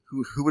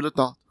 Who would have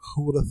thought?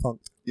 Who would have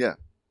thought? Yeah.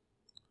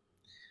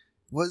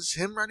 Was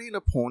him riding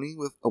a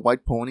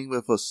white pony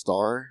with a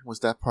star?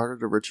 Was that part of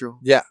the ritual?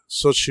 Yeah.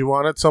 So she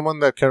wanted someone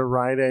that can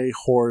ride a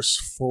horse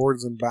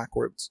forwards and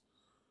backwards,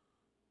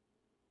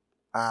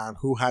 and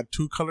who had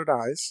two colored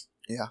eyes.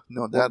 Yeah.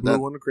 No,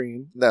 blue and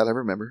green. That I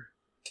remember.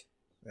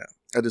 Yeah.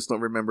 I just don't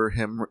remember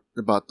him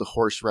about the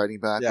horse riding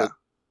back. Yeah.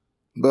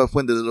 But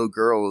when the little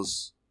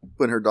girls,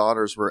 when her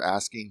daughters were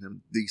asking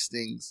him these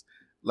things,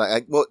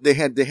 they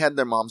had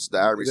their mom's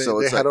diary,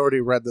 so they had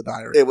already read the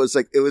diary. It was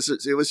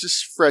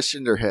just fresh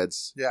in their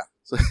heads. Yeah.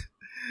 So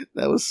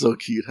that was so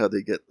cute how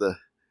they get the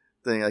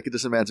thing. I could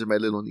just imagine my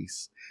little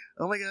niece.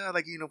 Oh my god!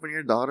 When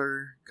your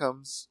daughter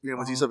comes,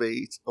 when she's of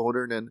age,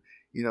 older than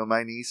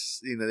my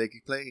niece, they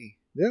could play.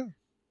 Yeah.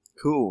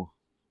 Cool.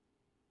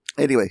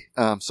 Anyway,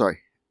 sorry.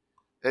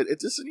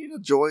 It's just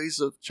joys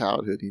of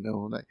childhood,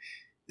 like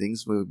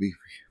things we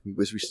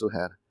wish we still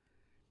had.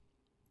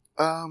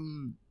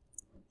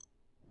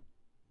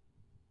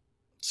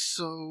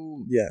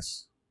 So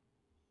yes.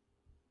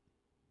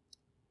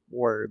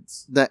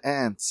 Words. The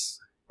ants.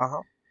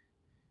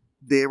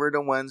 They were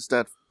the ones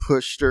that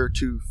pushed her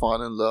to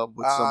fall in love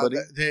with somebody.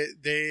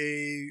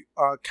 They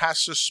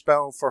cast a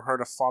spell for her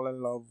to fall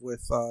in love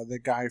with the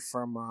guy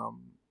from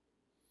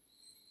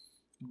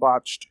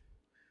Botched.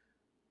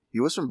 He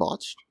was from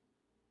Botched?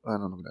 I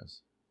don't know who that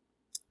is.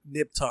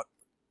 Nip Tuck,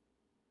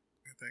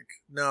 I think.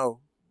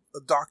 No,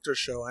 the Doctor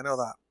Show. I know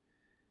that.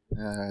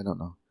 I don't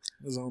know.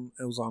 It was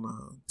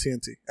on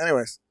TNT.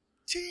 Anyways.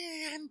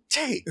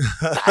 TNT.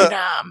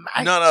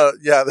 Dynamite. No.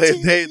 Yeah, they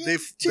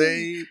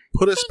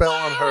put a spell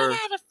on her.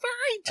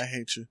 I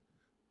hate you.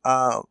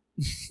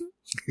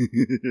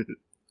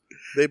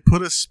 They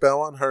put a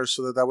spell on her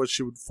so that way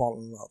she would fall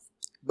in love.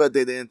 But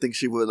they didn't think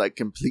she would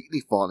completely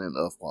fall in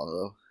love.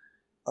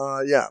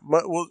 Yeah.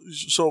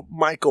 So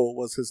Michael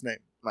was his name.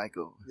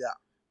 Michael. Yeah.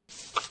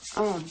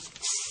 Oh,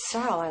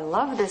 Sal, I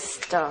love this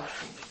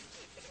stuff.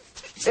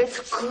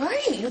 It's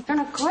great. You've done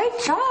a great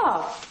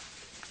job.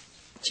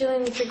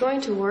 Jillian, if you're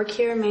going to work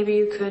here, maybe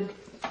you could,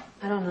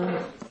 I don't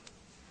know,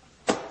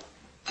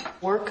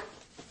 work?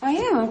 I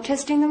am. I'm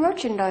testing the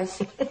merchandise.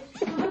 You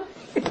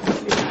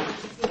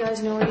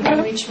guys know where you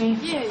can reach me?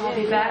 Yeah. I'll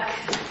be back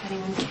if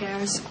anyone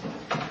cares.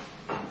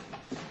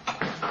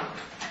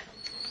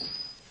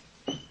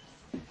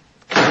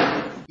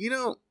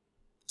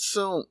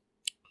 So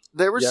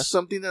there was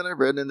something that I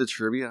read in the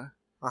trivia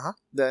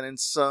that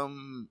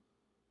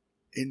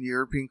in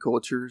European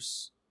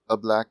cultures, a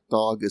black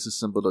dog is a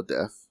symbol of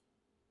death.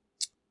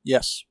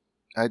 Yes.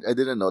 I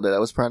didn't know that. That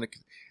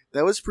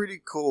was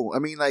pretty cool. I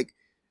mean,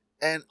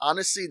 and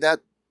honestly, that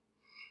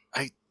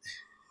I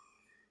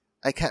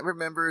can't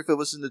remember if it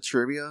was in the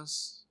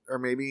trivias or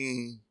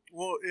maybe.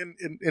 Well,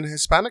 in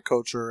Hispanic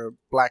culture, a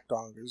black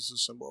dog is a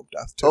symbol of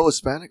death too. Oh,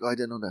 Hispanic! Oh, I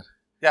didn't know that.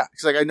 Yeah,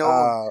 it's I know.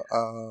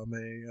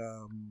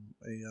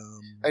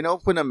 I know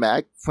when a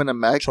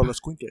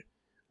Xoloscuincle.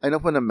 I know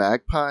when a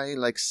magpie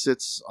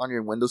sits on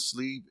your window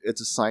sleeve, it's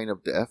a sign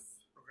of death,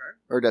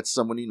 or that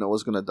someone you know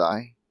is gonna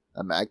die.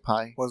 A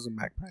magpie. What's a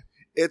magpie?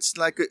 It's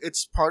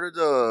it's part of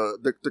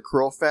the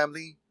crow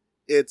family.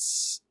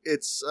 It's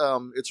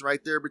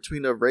right there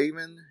between a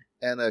raven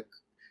and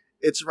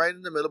it's right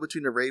in the middle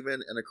between a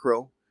raven and a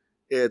crow.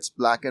 It's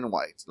black and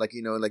white. Like,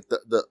 like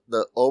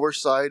the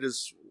overside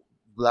is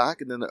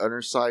black and then the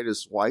underside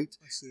is white.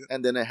 I see it.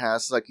 And then it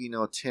has like,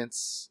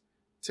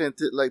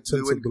 tinted like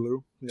blue and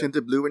blue. Yeah.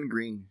 tinted blue and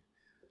green.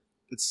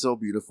 It's so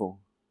beautiful.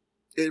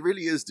 It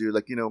really is, dude.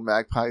 Like,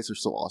 magpies are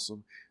so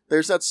awesome.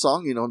 There's that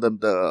song,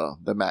 the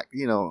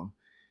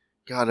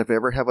God, if I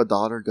ever have a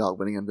daughter, God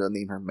willing, I'm gonna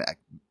name her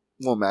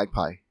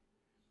Magpie.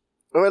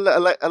 Oh,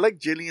 I like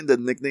Jillian, the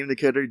nickname they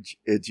called her,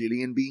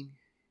 Jillian Bean.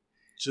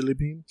 Jelly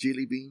bean.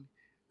 Jilly Bean.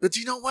 But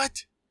you know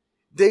what?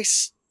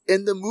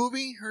 In the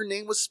movie, her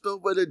name was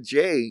spelled with a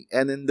J,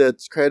 and in the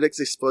credits,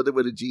 they spelled it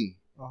with a G.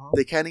 Uh-huh.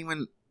 They can't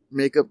even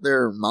make up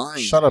their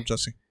mind. Shut up,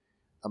 Jesse.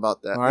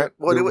 About that. All right.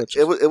 Well,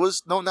 it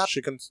was no, not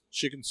She can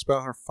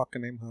spell her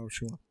fucking name however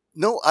she wants.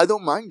 no. I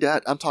don't mind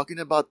that. I'm talking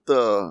about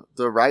the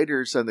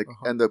writers and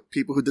the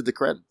people who did the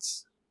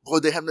credits.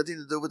 Well, they have nothing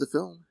to do with the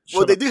film.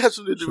 Shut They up. do have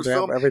something to do with They the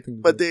have film, everything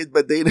to but do.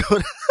 they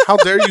don't. How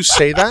dare you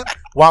say that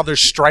while they're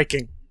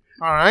striking?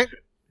 All right.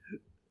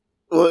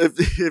 Well,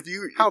 if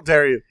you How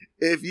dare you?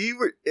 if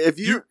you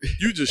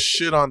You just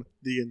shit on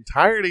the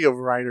entirety of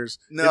writers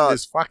No. in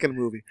this fucking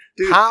movie.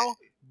 Dude. How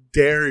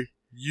dare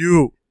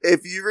you?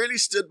 if you really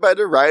stood by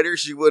the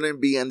writers, you wouldn't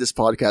be in this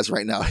podcast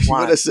right now. You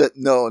Why? would have said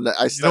no. You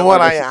know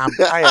what? I am.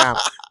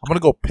 I'm gonna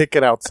go pick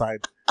it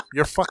outside.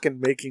 You're fucking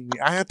making me.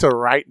 I had to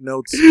write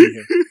notes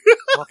here.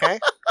 Okay.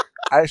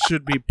 I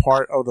should be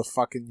part of the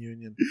fucking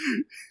union.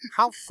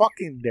 How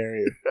fucking dare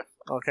you?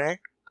 Okay.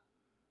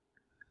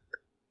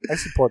 I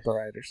support the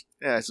writers.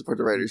 Yeah, I support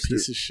the writers too.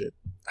 Piece of shit.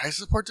 I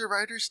support the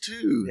writers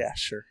too. Yeah,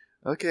 sure.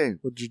 Okay.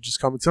 Would you just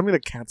come and tell me to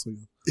cancel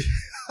you?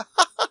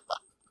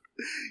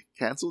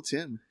 Cancel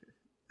Tim.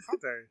 How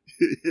dare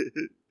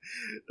you?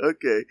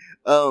 Okay.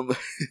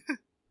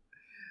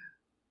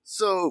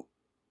 So,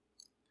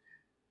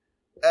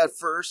 at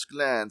first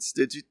glance,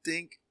 did you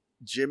think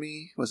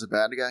Jimmy was a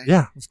bad guy?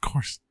 Yeah, of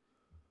course.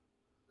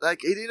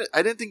 Like,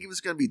 I didn't think it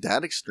was going to be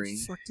that extreme.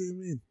 What the fuck do you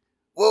mean?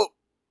 Well,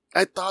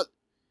 I thought,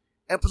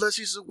 and plus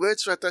he's a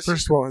witch, so I thought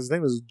First of all, his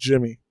name is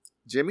Jimmy.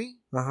 Jimmy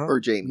Uh-huh. or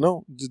Jamie?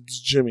 No, it's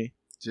Jimmy.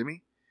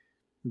 Jimmy?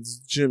 It's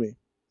Jimmy.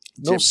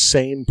 No Jim-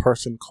 sane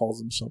person calls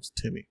themselves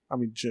Timmy. I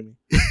mean, Jimmy.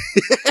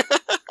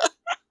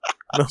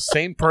 No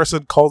sane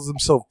person calls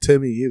himself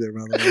Timmy either, by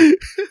the way.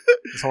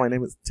 That's how my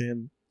name is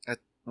Tim.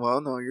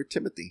 Well, no, you're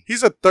Timothy.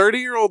 He's a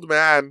 30-year-old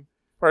man,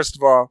 first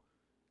of all,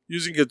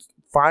 using a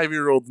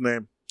 5-year-old's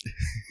name.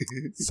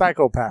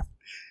 Psychopath.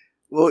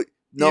 Well,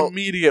 no.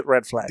 Immediate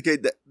red flag. Okay,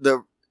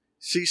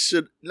 she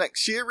should, like,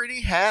 she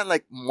already had,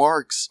 like,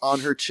 marks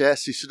on her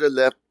chest. She should have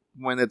left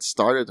when it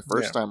started the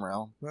first time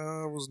around.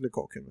 It was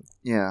Nicole Kidman.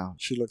 Yeah.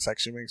 She looks like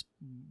she makes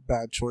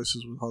bad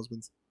choices with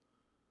husbands.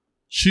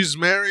 She's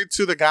married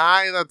to the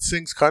guy that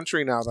sings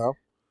country now, though.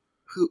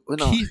 Who?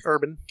 No. Keith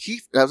Urban.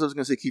 Keith. That's what I was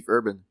going to say, Keith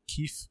Urban.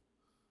 Keith.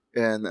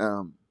 And,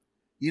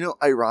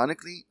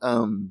 ironically,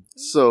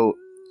 so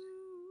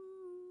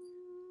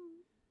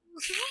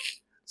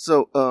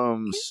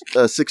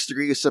 6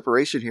 Degrees of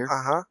Separation here.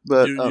 Uh-huh.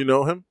 But, you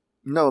know him?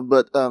 No,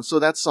 but, so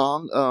that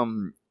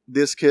song,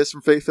 This Kiss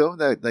from Faith Hill,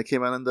 that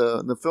came out in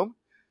the film.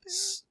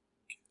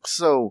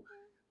 So,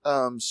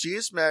 she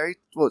is married,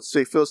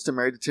 Faith Hill's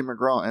married to Tim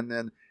McGraw, and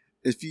then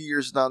a few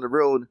years down the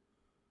road,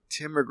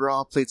 Tim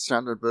McGraw played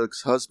Sandra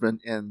Bullock's husband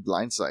in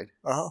Blindside.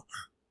 Uh-huh.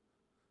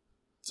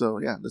 So,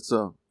 yeah, that's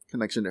a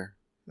connection there.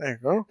 There you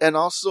go. And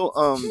also,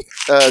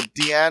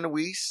 Deanne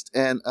Wiest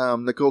and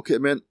Nicole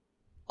Kidman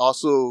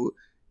also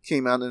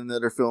came out in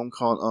another film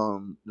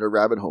called The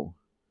Rabbit Hole.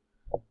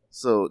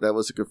 So that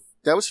was a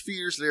few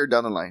years later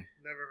down the line.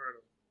 Never heard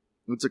of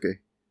him. It's okay.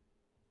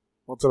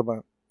 What's it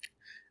about?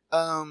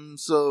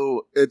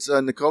 So it's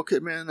Nicole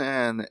Kidman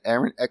and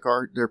Aaron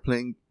Eckhart.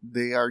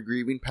 They are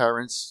grieving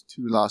parents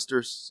who lost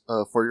their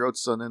 4-year-old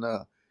son in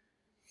a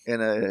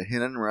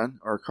hit and run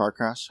or car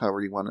crash,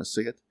 however you want to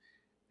say it.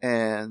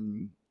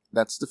 And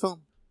that's the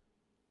film.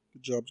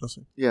 Good job,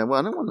 Jesse. Yeah, well,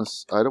 I don't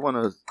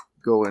want to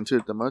go into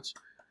it that much.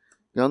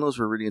 Y'all knows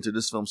we're really into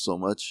this film so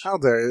much. How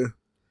dare you?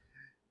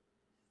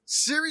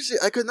 Seriously,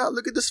 I could not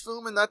look at this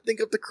film and not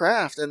think of The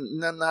Craft and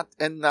not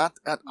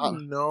at all.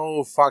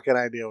 No fucking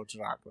idea what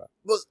you're talking about.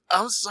 Well,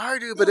 I'm sorry,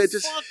 dude, but the it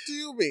just fuck do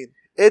you mean?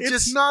 it It's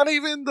just not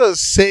even the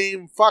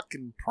same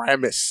fucking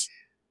premise.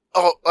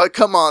 oh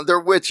come on, they're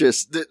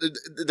witches. They're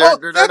That's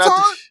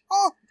not.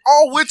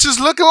 all witches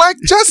looking like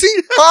Jesse,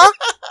 huh?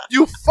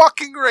 You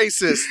fucking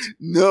racist.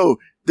 No,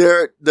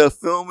 the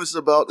film is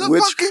about The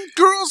witch. fucking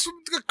girls from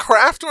The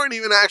Craft aren't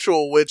even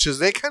actual witches.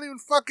 They can't even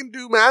fucking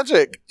do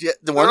magic. Yeah,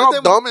 They're one all of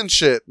them. dumb and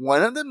shit.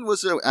 One of them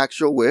was an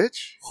actual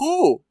witch,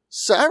 Who?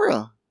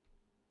 Sarah.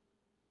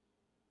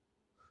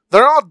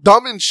 They're all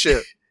dumb and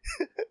shit.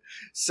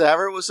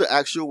 Sarah was the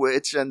actual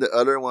witch, and the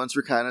other ones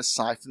were kind of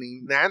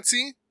siphoning.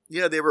 Nancy?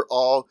 Yeah, they were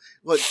all.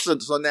 Well, so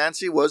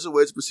Nancy was a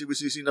witch, but she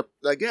was using you're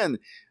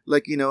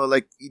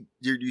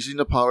using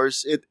the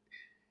powers.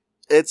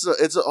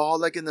 It's all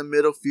like in the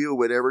middle field,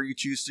 whatever you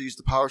choose to use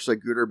the powers,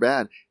 like good or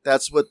bad.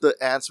 That's what the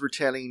ants were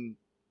telling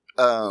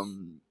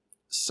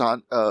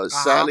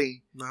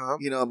Sally, Uh-huh.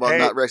 about Hey,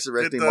 not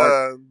resurrecting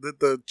Mark. Did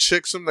the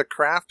chicks from the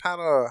craft have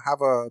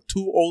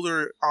two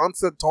older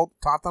aunts that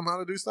taught them how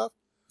to do stuff?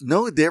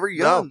 No, they were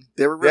young. No.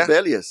 They were Yeah.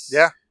 rebellious.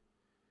 Yeah.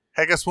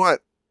 Hey, guess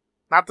what?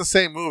 Not the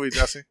same movie,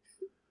 Jesse.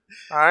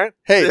 All right.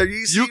 Hey, They're you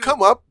using-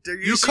 come up. they're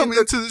You using come the-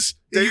 into this.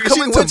 they're You come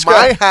using into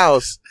witchcraft. my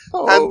house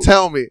Oh. and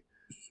tell me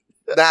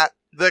that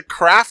the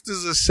craft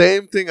is the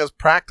same thing as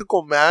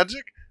practical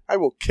magic. I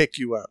will kick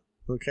you out.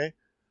 Okay.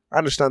 I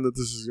understand that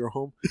this is your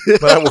home,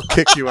 but I will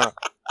kick you out.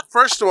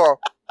 First of all,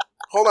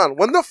 hold on.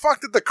 When the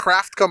fuck did the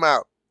craft come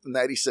out?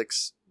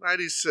 96.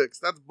 96.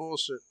 That's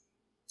bullshit.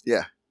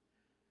 Yeah.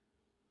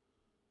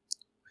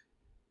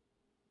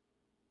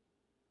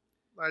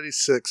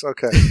 96.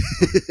 Okay.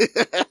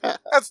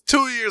 That's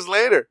 2 years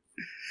later.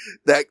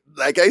 That,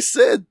 like I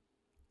said,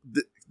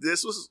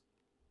 this was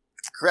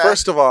crap.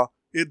 First of all,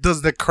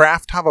 does the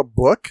craft have a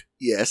book?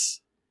 Yes.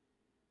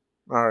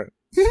 All right.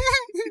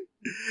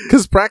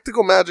 Because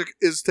practical magic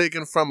is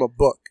taken from a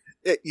book.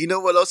 You know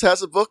what else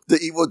has a book? The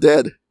Evil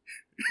Dead.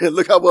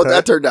 Look how well Okay.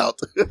 that turned out.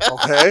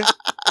 Okay.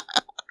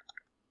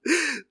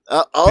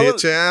 All of-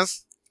 Bitch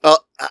ass.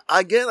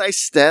 again, I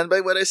stand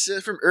by what I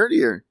said from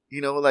earlier.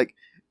 Like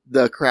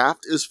the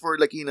craft is for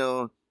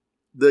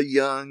the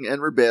young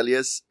and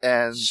rebellious,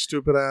 and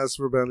Stupid ass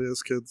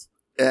rebellious kids.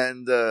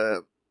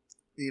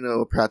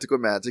 practical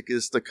magic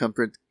is the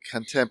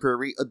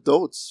contemporary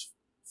adults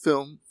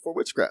film for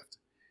witchcraft,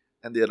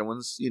 and the other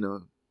one's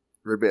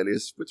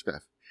rebellious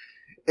witchcraft.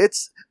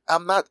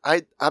 I'm not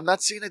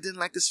saying I didn't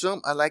like this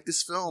film. I like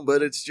this film,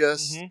 but it's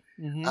just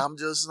I'm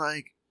just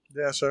like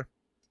Yeah, sure.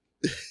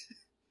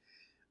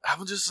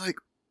 I'm just like,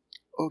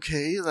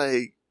 okay,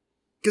 like,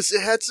 because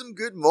it had some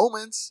good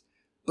moments,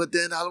 but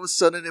then all of a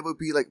sudden it would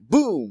be like,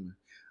 boom,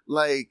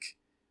 like,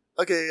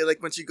 okay,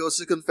 like when she goes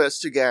to confess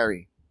to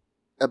Gary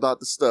about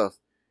the stuff,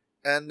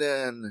 and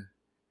then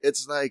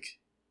it's like,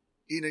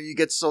 you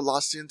get so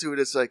lost into it,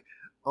 it's like,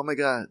 oh my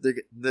god,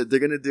 they're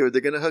gonna do it,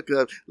 they're gonna hook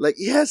up, like,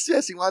 yes,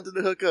 he wanted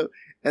to hook up,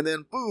 and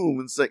then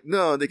boom, it's like,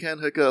 no, they can't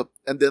hook up,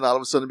 and then all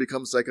of a sudden it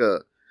becomes like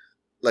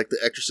the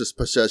Exorcist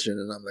possession,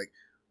 and I'm like,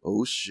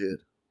 oh shit.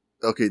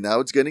 Okay, now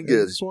it's getting I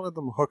good. just wanted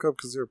them to hook up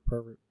because they're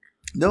pervert.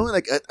 No,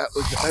 like,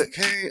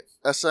 okay,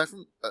 aside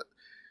from,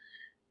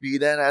 be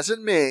that as it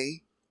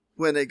may,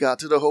 when they got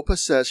to the whole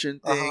possession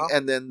thing,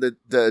 and then the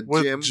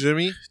With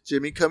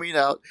Jimmy coming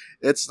out,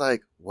 it's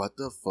like, what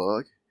the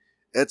fuck?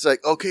 It's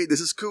like, okay, this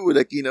is cool,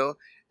 like,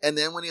 and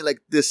then when he, like,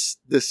 this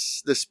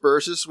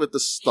disperses with the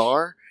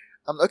star,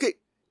 I'm like, okay,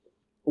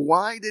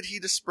 why did he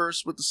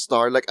disperse with the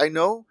star? Like, I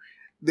know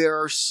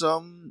there are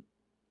some...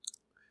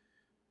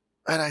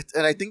 And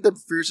I think the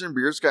Fears and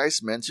Beers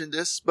guys mentioned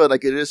this, but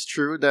like it is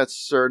true that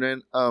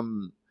certain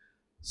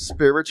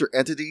spirits or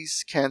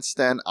entities can't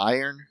stand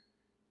iron.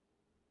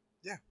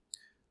 Yeah.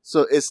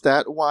 So is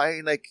that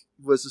why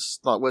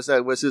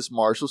was his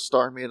Marshall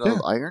star made out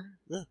of iron?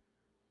 Yeah.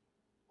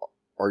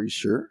 Are you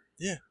sure?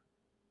 Yeah.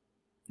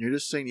 You're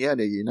just saying you're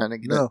not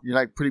No. you're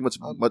not pretty much.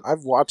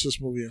 I've watched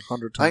this movie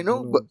 100 times. I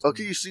know, but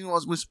okay, you've seen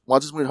watch this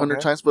movie 100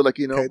 Okay. times, but like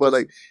Okay, but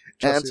like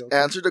Jesse, okay.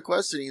 answer the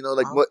question.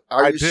 Like Uh-huh. what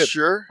are I you did.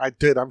 sure? I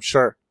did, I'm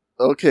sure.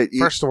 Okay,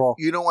 First of all,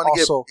 you don't want to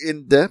also- get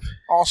in depth.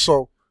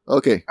 also,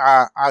 Okay.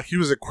 he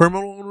was a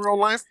criminal in real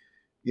life,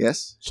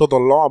 Yes. so the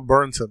law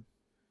burns him.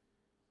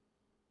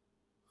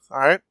 All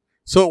right?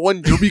 So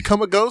when you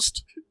become a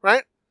ghost,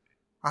 right?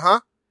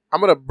 I'm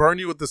going to burn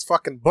you with this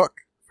fucking book.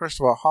 First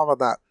of all, how about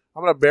that?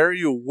 I'm going to bury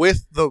you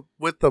with the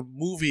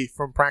movie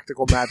from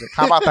Practical Magic.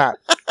 How about that?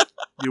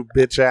 You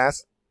bitch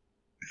ass.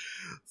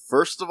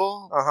 First of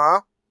all,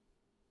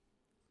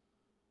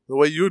 The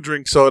way you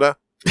drink soda.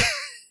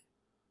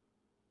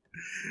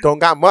 Don't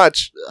got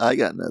much. I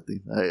got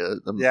nothing.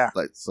 I'm Yeah.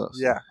 Like, so.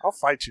 Yeah, I'll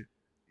fight you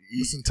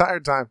this entire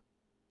time.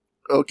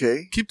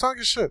 Okay. Keep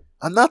talking shit.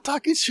 I'm not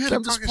talking shit. Keep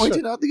I'm just talking pointing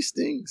shit. out these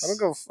things. I don't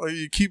go.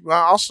 You keep.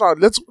 I'll start.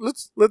 Let's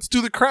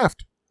do the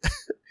craft.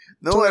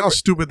 No, Tell me how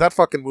stupid that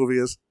fucking movie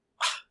is.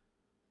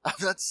 I'm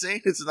not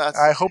saying it's not.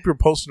 I hope your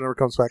poster never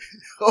comes back.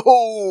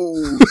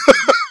 Oh,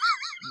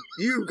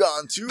 you've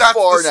gone too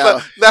far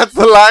now. That's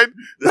the line.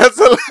 That's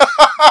the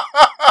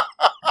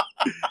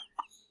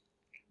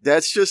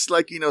That's just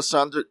like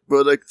Sandra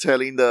Bullock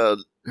telling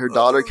her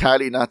daughter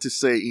Kylie not to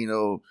say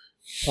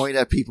point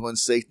at people and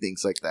say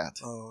things like that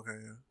Oh, okay.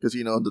 Yeah. because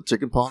the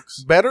chicken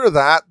pox. Better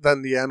that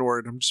than the N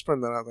word. I'm just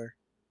putting that out there.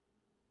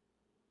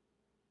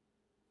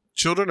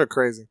 Children are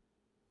crazy.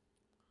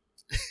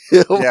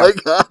 Oh Yeah. my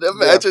god!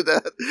 Imagine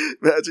that.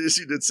 Imagine if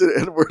she did say the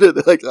N-word and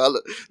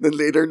then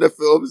later in the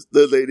films,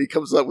 the lady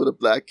comes up with a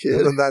black kid.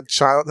 And then that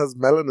child has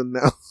melanin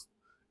now,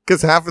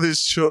 because half of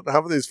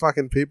these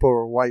fucking people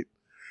are white.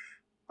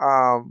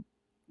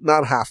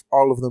 Not half,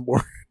 all of them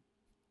were.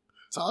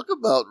 Talk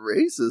about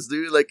racist,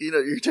 dude. Like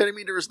you're telling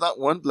me there was not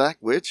one black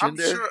witch in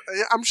there.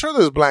 I'm sure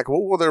there's black.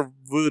 What were their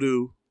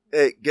voodoo?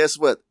 Hey, guess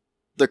what?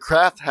 The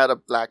Craft had a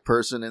black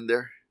person in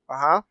there.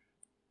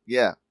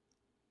 Yeah.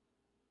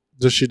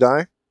 Does she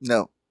die?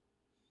 No.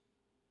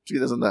 She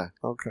doesn't die.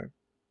 Okay.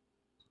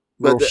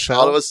 But Rochelle?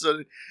 all of a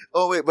sudden,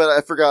 oh wait, but I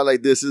forgot.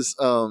 Like this is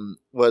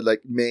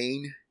like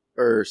Maine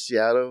or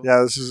Seattle.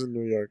 Yeah, this is in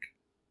New York.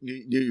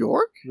 New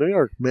York? New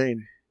York,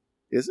 Maine.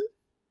 Is it?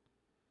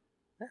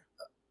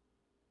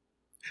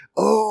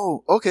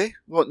 Oh, okay.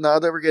 Well, now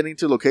that we're getting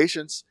to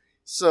locations,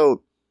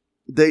 so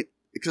they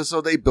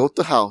built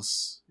the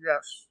house.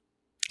 Yes.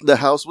 The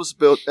house was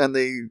built, and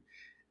they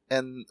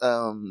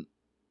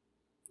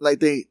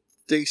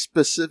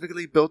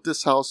specifically built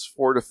this house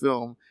for the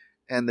film,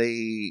 and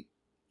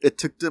it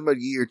took them a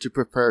year to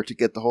prepare to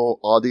get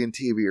all the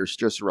interiors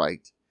just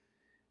right,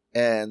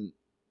 and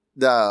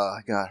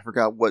God, I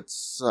forgot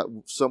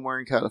somewhere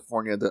in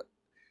California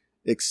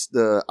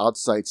the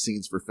outside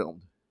scenes were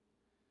filmed.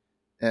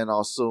 And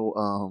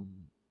also,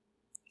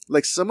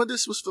 like some of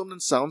this was filmed in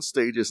sound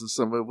stages, and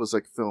some of it was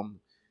like filmed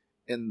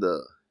in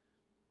the,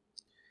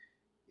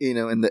 in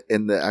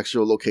the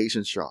actual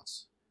location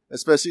shots.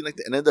 Especially like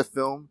the end of the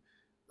film,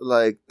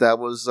 like that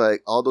was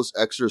like all those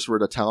extras were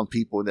the town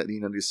people that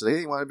they say,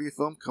 "Hey, you want to be a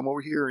film? Come over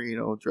here,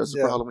 dress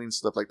up for Halloween,"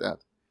 stuff like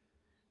that.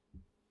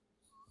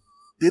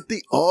 Did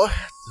they all?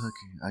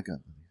 Okay, I got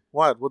it.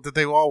 What? What did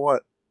they all?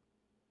 What?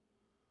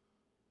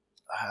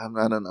 I'm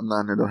not.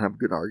 I don't have a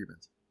good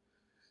argument.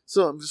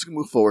 So I'm just gonna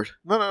move forward.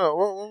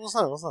 No. What's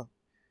that? What's that?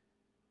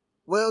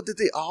 Well, did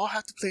they all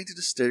have to play into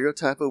the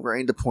stereotype of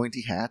wearing the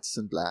pointy hats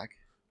and black?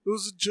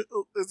 It's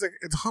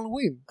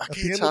Halloween.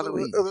 Okay, it's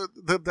Halloween.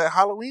 The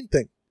Halloween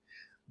thing.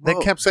 They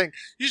kept saying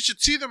you should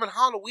see them in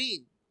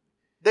Halloween.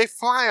 They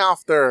fly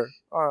off their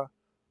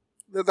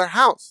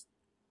house.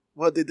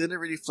 Well, they didn't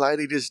really fly.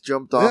 They just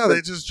jumped off. Yeah,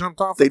 they just jumped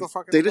off of the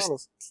fucking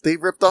palace. They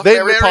ripped off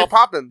Mary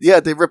Poppins.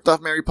 Yeah, they ripped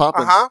off Mary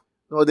Poppins. Uh-huh.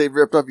 No, they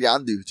ripped off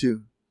Yandu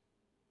too.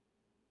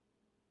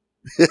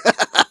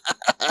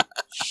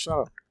 Shut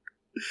up.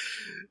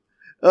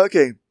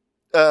 Okay.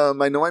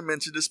 I know I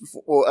mentioned this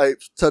before. Well, I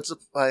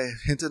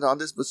hinted on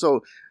this, but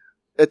so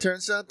it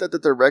turns out that the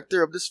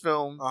director of this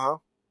film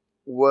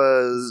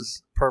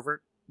was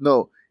pervert.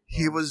 No,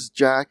 he was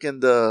Jack in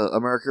the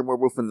American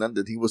Werewolf in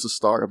London. He was the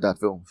star of that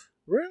film.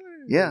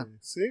 Really? Yeah.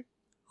 See,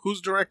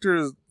 whose director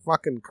is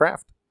fucking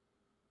Kraft?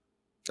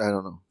 I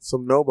don't know.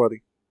 Some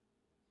nobody.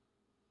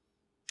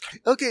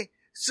 Okay,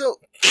 so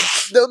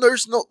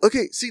there's no.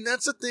 Okay, see,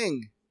 that's the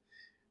thing.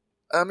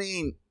 I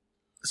mean,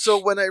 so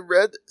when I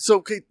read,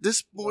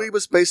 this movie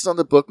was based on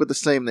the book with the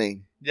same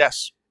name.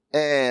 Yes.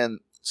 And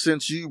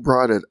since you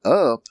brought it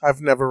up,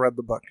 I've never read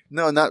the book.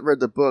 No, not read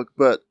the book,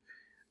 but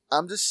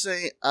I'm just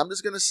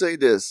gonna say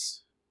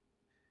this.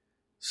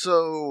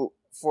 So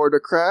for the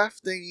craft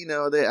thing,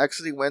 they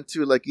actually went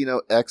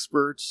to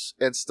experts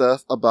and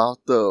stuff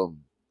about the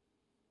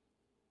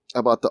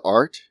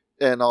art,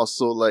 and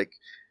also like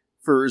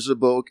Fairuza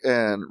Balk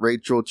and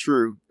Rachel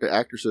True, the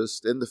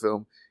actresses in the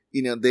film.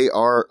 They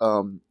are,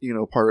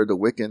 part of the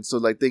Wiccan. So,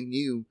 they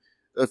knew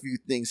a few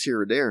things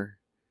here or there.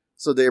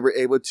 So, they were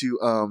able to,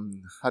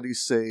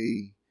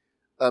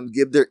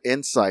 give their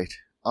insight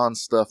on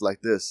stuff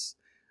like this.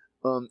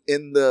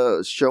 In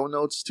the show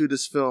notes to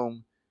this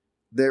film,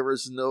 they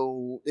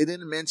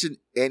didn't mention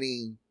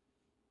any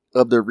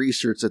of the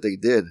research that they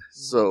did.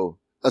 So,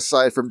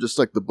 aside from just,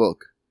 the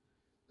book,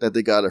 that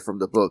they got it from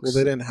the books. Well,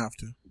 they didn't have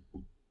to.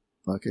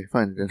 Okay,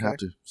 fine. They didn't have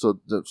to.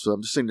 So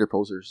I'm just saying they're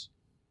posers.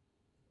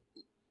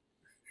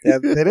 Yeah,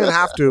 they didn't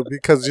have to,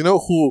 because you know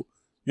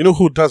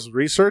who does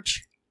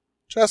research,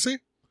 Jesse?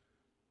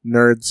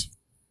 Nerds.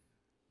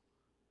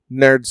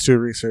 Nerds do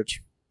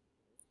research.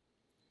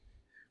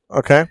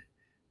 Okay?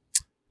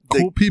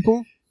 Cool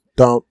people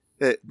don't.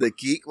 The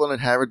geek will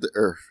inherit the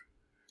earth.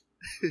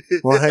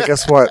 Well, hey,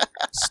 guess what?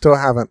 Still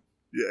haven't.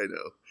 Yeah, I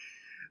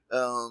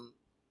know.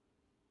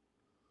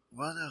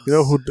 What else?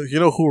 You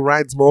know who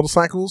rides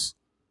motorcycles?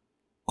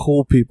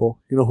 Cool people.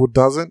 You know who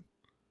doesn't?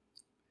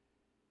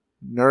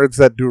 Nerds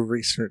that do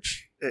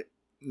research.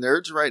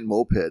 Nerds ride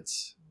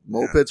mopeds.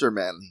 Mopeds are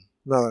manly.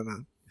 No, they're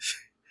not.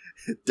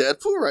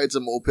 Deadpool rides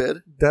a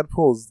moped.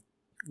 Deadpool's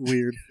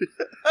weird.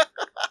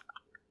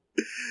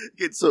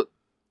 Okay, so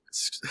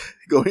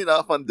going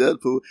off on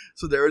Deadpool,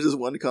 so there was this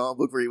one comic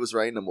book where he was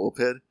riding a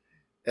moped,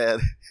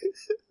 and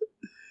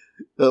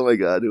oh my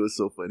god, it was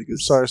so funny.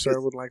 Sorry, I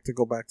would like to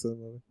go back to the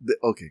movie.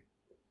 Okay.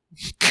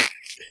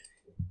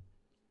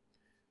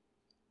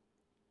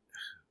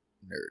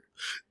 Nerd.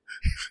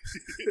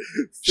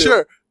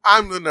 Sure,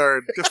 I'm the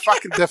nerd.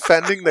 Fucking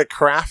defending the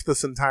craft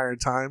this entire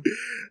time.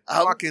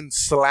 Fucking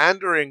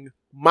slandering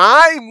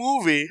my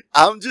movie.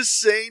 I'm just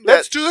saying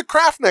Let's do the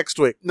craft next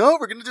week. No,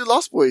 we're gonna do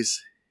Lost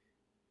Boys.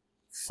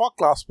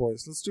 Fuck Lost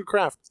Boys. Let's do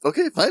craft.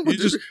 Okay, fine. You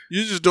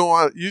just don't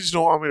want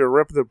me to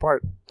rip it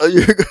apart. Oh,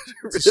 you're gonna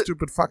It's a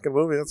stupid fucking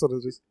movie. That's what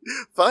it is.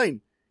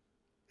 Fine.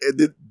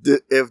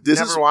 If this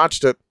Never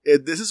watched it.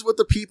 If this is what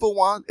the people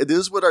want, if this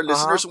is what our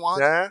listeners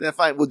want, then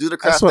fine, we'll do the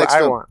craft That's what next I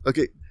film. want.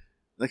 Okay,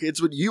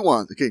 it's what you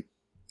want.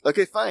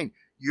 Okay, fine.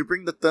 You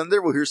bring the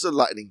thunder. Well, here's the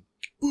lightning.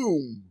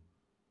 Boom.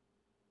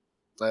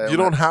 You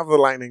don't have the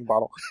lightning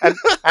bottle,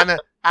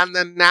 and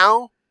then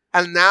now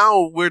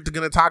we're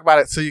gonna talk about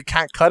it. So you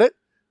can't cut it.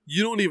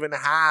 You don't even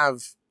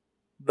have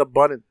the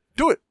button.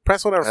 Do it.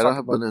 Press whatever. I don't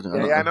have button.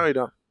 Yeah, I know you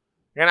don't.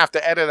 You're gonna have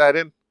to edit that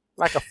in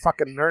like a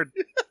fucking nerd.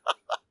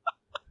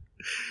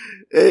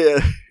 Hey,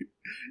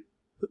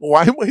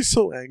 Why am I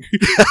so angry?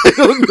 I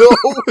don't know.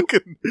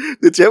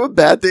 Did you have a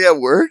bad day at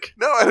work?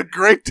 No, I had a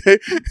great day.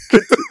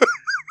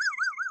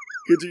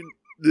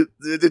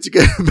 Did you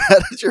get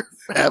mad at your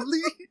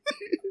family?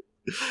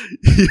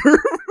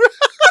 You're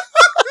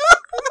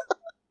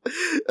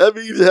I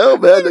mean, hell,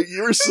 man, like,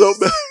 you were so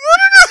mad.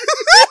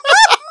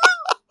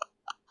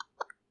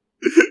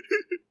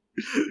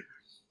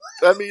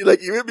 I mean,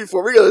 like, even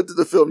before we got into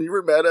the film, you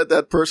were mad at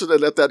that person that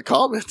left that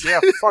comment. Yeah,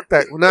 fuck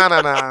that.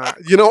 Nah.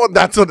 You know what?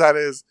 That's what that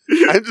is.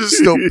 I'm just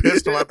still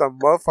pissed about that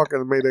motherfucker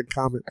that made that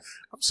comment.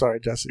 I'm sorry,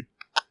 Jesse.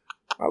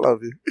 I love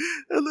you.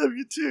 I love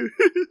you too.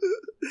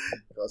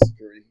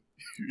 Security.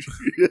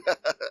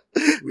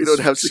 We don't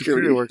have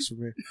security. Security works for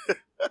me.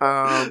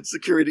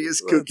 Security is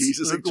cookies.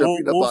 It's like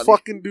jumping up we'll on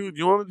fucking do.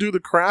 You want to do The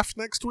Craft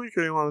next week,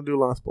 or you want to do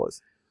Lost Boys?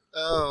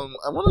 I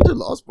want to do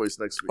Lost Boys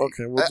next week.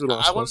 Okay, we'll do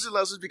Lost I want Boys. to do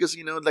Lost Boys because,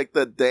 like,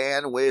 the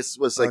Dan West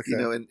was, like,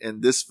 Okay.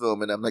 in this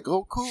film, and I'm like,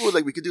 oh, cool,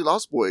 like, we could do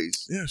Lost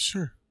Boys. Yeah,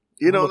 sure.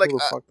 You know, Who like,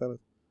 the fuck that is?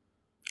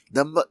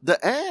 the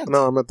ad.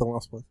 No, I meant the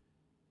Lost Boys.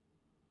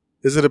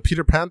 Is it a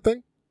Peter Pan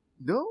thing?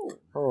 No.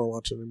 I don't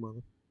watch it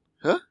anymore.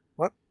 Huh?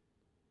 What?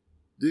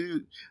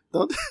 Dude,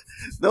 don't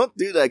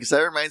do that, because that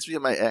reminds me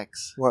of my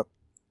ex. What?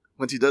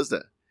 When she does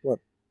that. What?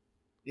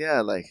 Yeah,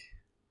 like,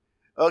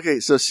 okay,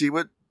 so she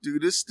would do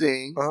this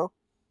thing Uh huh.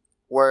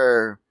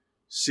 where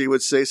she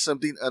would say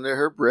something under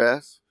her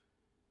breath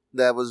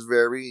that was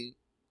very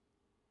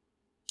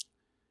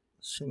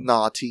Sure.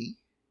 naughty,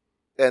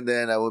 and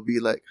then I would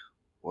be like,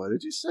 what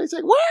did you say? It's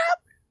like, what?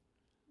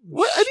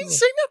 I didn't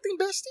say nothing,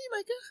 bestie.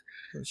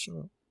 Like,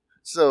 Sure.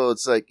 so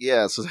it's like,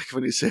 yeah, so like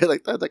when you say it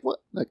like that, like, what?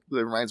 Like, it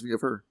reminds me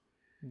of her.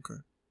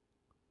 Okay.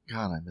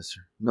 God, I miss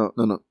her. No.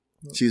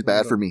 She's No,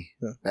 bad no. for me.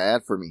 Yeah.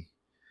 Bad for me.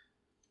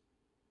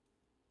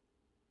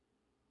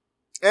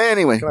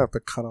 Anyway, I'm gonna have to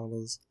cut all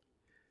those.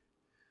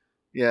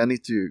 yeah, I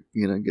need to,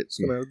 get.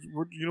 You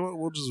know what?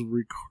 We'll just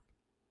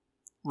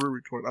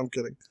re-record. I'm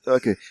kidding.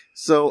 Okay,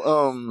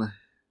 so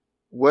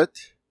what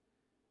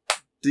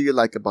do you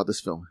like about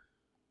this film?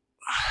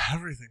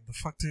 Everything. The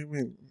fuck do you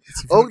mean?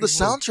 It's a Oh, really the good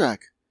movie. soundtrack.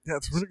 Yeah,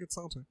 it's a really good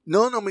soundtrack.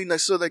 No, I mean, like,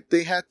 so, like,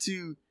 they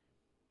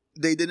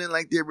didn't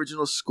like the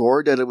original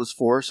score that it was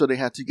for, so they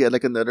had to get,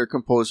 like, another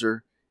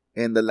composer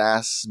in the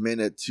last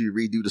minute to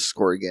redo the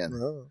score again.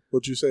 Oh.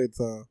 Would you say it's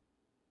a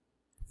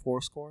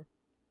 4 score?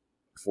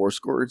 4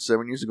 scored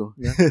 7 years ago.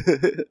 Yeah.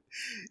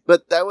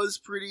 But that was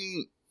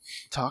pretty,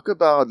 talk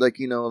about, like,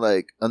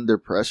 like, under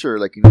pressure,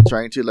 like,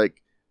 trying to,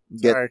 like,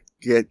 Sorry.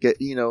 get,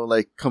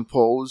 like,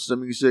 compose the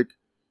music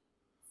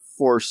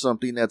for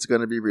something that's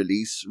going to be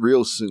released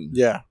real soon.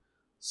 Yeah.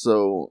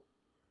 So,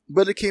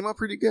 but it came out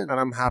pretty good. And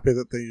I'm happy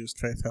that they used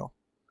Faith Hill.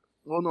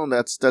 Well, no,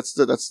 that's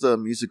the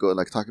musical,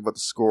 like, talking about the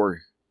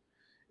score.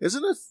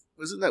 Isn't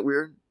that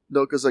weird?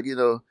 No, because, like,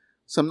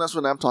 sometimes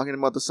when I'm talking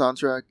about the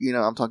soundtrack,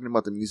 I'm talking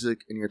about the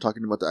music, and you're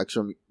talking about the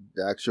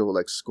actual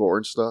like score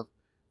and stuff.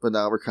 But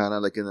now we're kind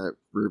of like in a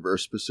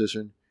reverse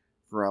position,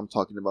 where I'm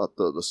talking about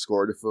the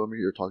score of the film, and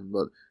you're talking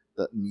about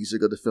the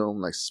music of the film.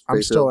 Like, I'm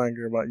Faith still Hill.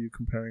 angry about you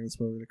comparing this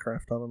movie to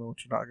Craft. I don't know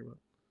what you're talking about.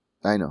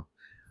 I know.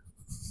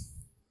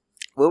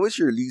 What was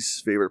your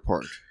least favorite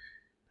part?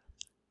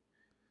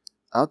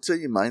 I'll tell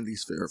you my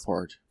least favorite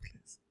part.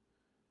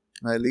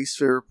 My least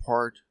favorite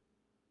part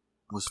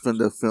was when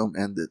the film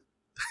ended.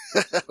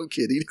 I'm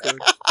kidding.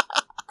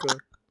 Good.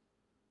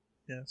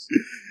 Yes.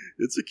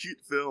 It's a cute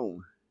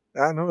film.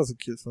 I know it's a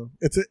cute film.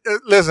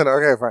 Listen,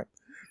 okay, fine.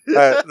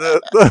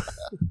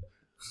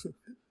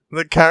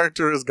 The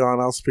character is gone.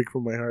 I'll speak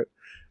from my heart.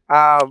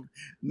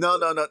 No.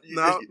 No,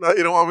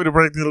 you don't want me to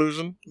break the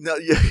illusion? No,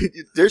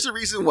 there's a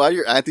reason why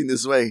you're acting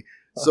this way.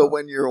 So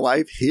when your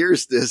wife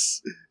hears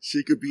this,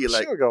 she could be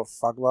like, she don't give a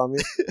fuck about me.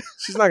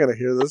 She's not gonna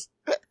hear this.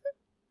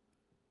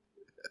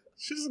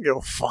 She doesn't give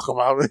a fuck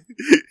about me.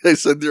 I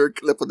send her a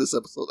clip of this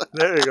episode.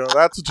 There you go.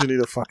 That's what you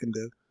need to fucking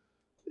do.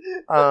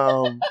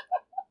 I'm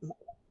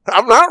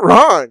not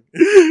wrong.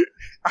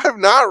 I'm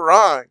not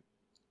wrong.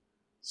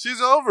 She's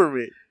over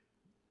me.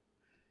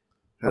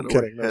 I'm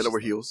kidding. No, Head she's over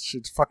not. heels.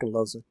 She fucking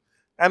loves me.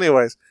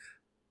 Anyways,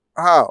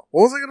 what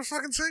was I gonna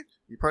fucking say?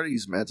 You probably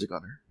use magic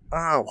on her.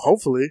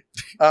 Hopefully.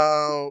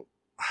 What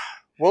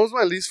was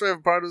my least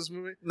favorite part of this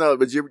movie? No,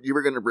 but you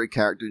were going to break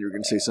character. You were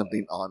going to say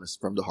something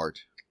honest from the heart.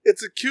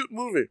 It's a cute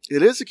movie.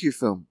 It is a cute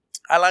film.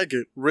 I like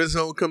it.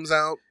 Rizzo comes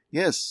out.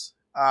 Yes.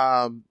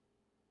 I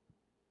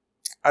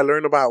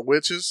learned about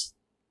witches,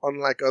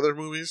 unlike other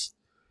movies.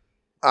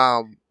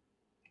 Tell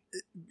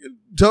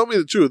me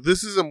the truth.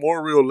 This is a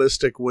more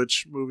realistic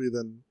witch movie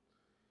than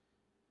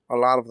a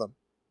lot of them.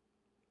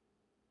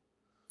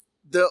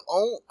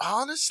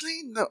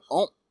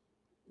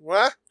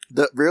 What?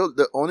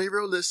 The only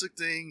realistic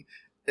thing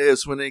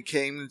is when they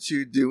came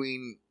to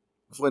doing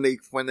when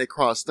they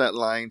crossed that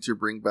line to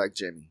bring back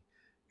Jimmy,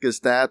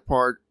 because that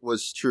part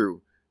was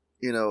true.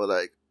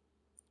 Like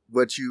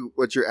what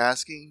you're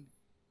asking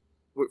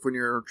when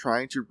you're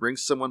trying to bring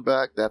someone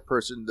back, that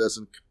person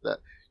doesn't. That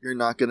you're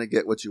not gonna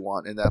get what you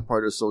want, and that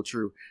part is so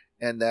true,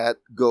 and that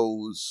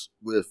goes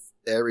with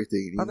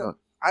everything. When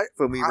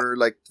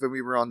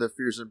we were on the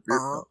Fears and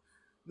Fear.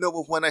 No,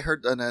 but when I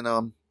heard, and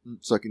then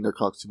sucking their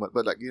cocks too much,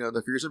 but like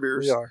the Fears and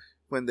Beers We are.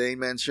 when they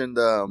mentioned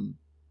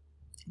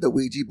the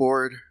Ouija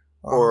board,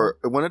 Uh-huh. or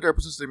one of the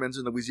episodes they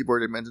mentioned the Ouija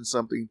board, they mentioned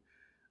something,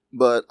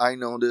 but I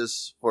know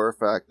this for a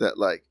fact that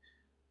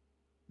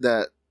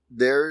that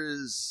there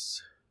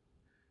is,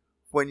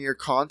 when you're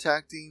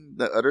contacting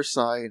the other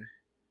side,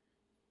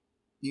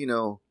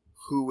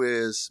 who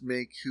is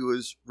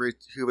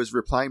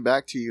replying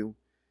back to you,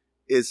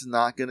 is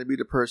not going to be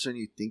the person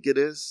you think it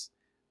is.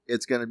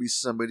 It's going to be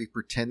somebody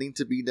pretending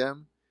to be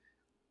them.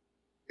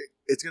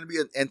 It's going to be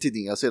an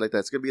entity. I'll say it like that.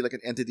 It's going to be like an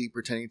entity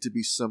pretending to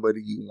be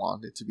somebody you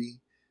want it to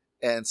be.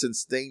 And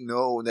since they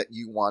know that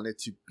you want it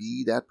to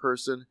be that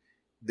person,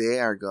 they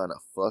are going to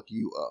fuck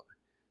you up.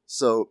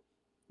 So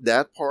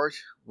that part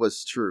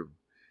was true.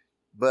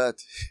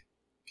 But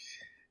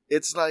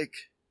it's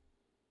like,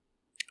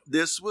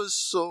 this was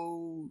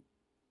so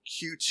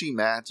cutesy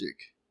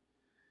magic.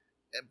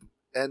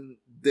 And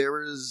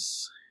there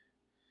is,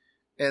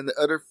 and the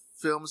other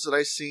films that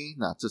I see,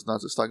 not just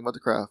talking about The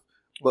Craft,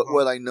 but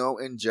what I know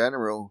in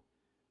general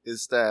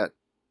is that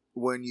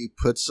when you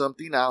put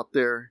something out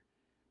there,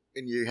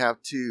 and you have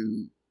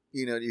to,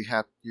 you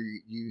have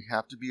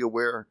to be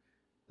aware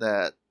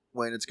that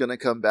when it's gonna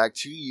come back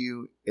to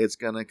you, it's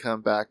gonna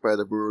come back by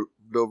the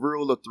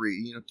rule of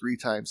three, 3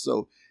 times.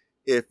 So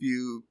if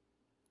you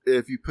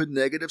put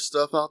negative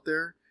stuff out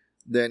there,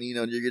 then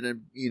you're gonna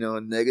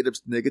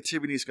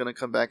negativity is gonna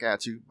come back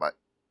at you by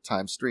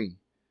times 3.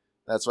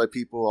 That's why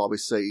people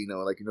always say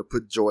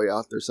put joy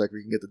out there so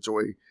we can get the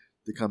joy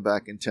to come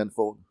back in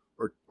tenfold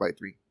or by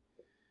 3.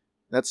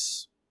 But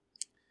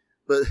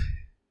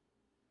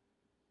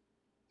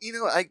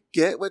I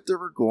get what they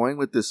were going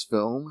with this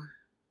film.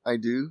 I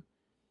do.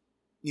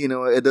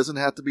 It doesn't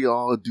have to be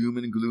all doom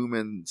and gloom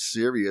and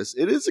serious.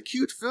 It is a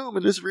cute film.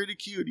 It is really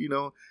cute.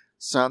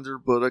 Sandra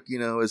Bullock,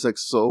 is like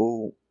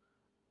so,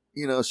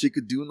 she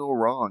could do no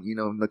wrong.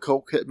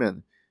 Nicole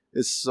Kidman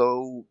is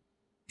so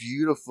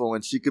beautiful,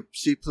 and she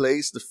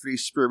plays the free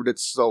spirited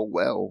so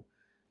well.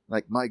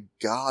 Like, my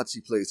God,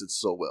 she plays it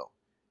so well.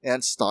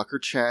 And Stalker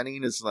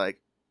Channing is like,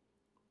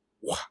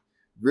 wow,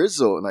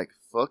 Rizzo, like,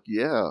 fuck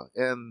yeah.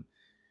 And,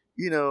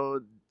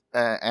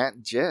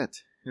 Aunt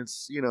Jet,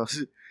 it's,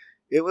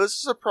 it was a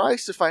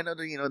surprise to find out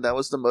that, that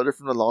was the mother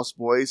from the Lost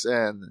Boys,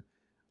 and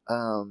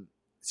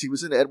she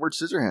was in Edward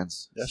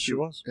Scissorhands. Yes, she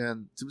was.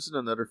 And she was in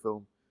another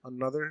film.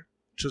 Another,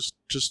 just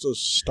a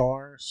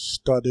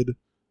star-studded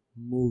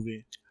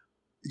movie.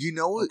 You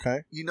know what?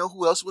 Okay. You know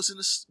who else was in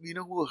this? You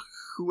know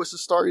who was the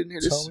star in here?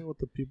 Tell me what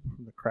the people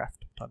from The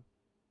Craft have done.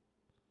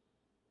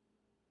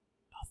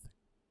 Nothing.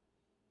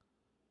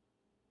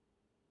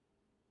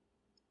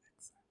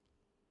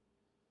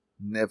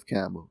 Nev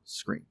Campbell,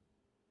 Scream.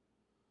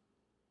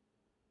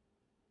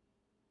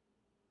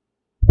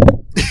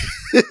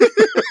 I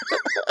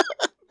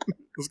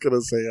was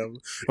gonna say I'm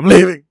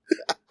leaving.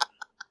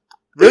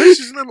 Really?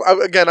 She's in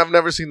the, again, I've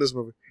never seen this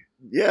movie.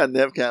 Yeah,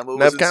 Nev Campbell.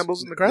 Nev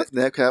Campbell's in The Craft?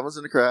 Nev Campbell's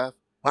in The Craft.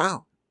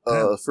 Wow.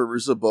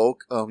 Fairuza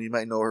Balk. You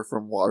might know her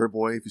from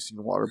Waterboy if you've seen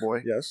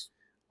Waterboy. Yes.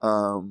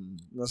 Um,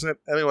 That's it.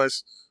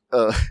 Anyways.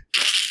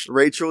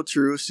 Rachel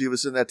True. She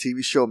was in that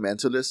TV show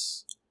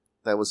Mentalist.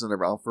 That wasn't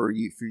around for a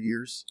few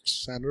years.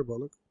 Sandra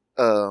Bullock.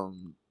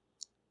 Nicole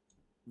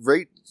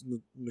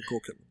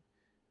Kidman.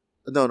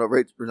 No,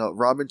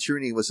 Robin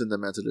Tunney was in The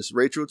Mentalist.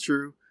 Rachel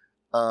True.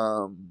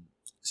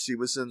 She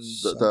was in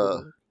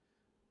the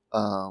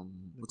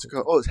what's it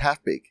called? Oh, it's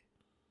Half Baked.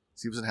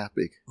 She was in Half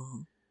Baked.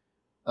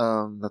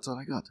 That's all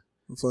I got.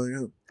 That's all I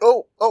got.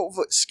 Oh,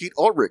 Skeet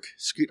Ulrich.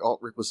 Skeet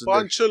Ulrich was in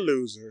Bunch of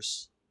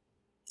losers.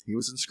 He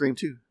was in Scream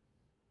too.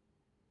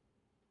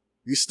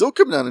 He's still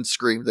coming out in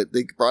Scream. That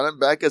they brought him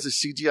back as a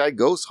CGI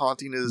ghost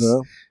haunting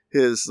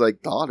his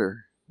like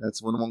daughter.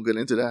 That's when we won't get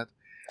into that.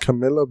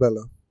 Camilla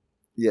Bella.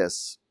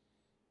 Yes.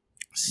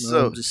 No,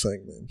 So I'm just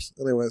saying names.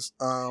 Anyways,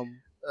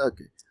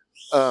 okay.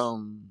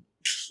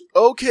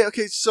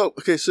 Okay. So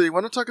you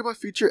want to talk about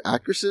featured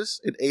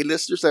actresses and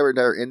A-listers that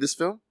are in this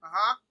film?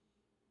 Uh-huh.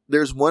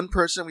 There's one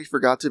person we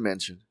forgot to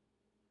mention.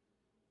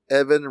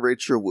 Evan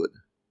Rachel Wood.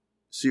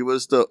 She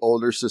was the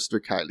older sister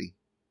Kylie.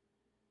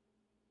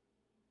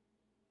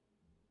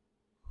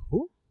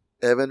 Who?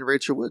 Evan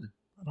Rachel Wood.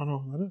 I don't know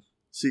who that is.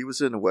 She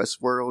was in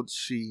Westworld.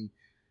 She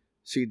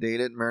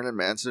dated Marilyn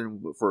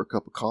Manson for a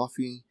cup of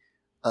coffee.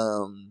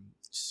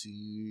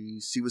 She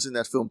was in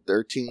that film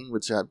 13,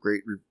 which had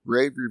great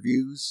rave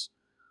reviews.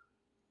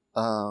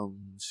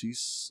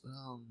 She's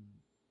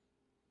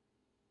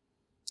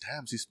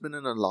been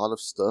in a lot of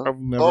stuff. I've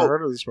never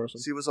heard of this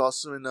person. She was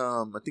also in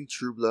I think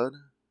True Blood.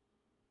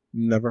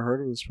 Never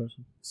heard of this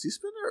person. She's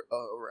been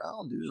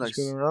around, dude.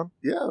 She's been around?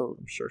 Yeah.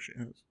 I'm sure she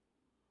has.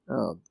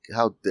 Oh,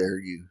 how dare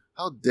you?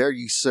 How dare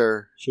you,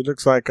 sir? She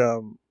looks like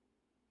Amber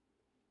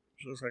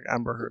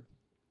Heard.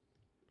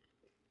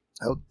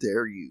 How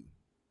dare you?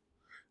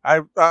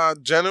 I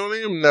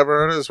genuinely have never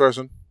heard of this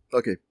person.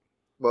 Okay.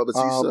 Well, but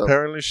she's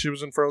apparently she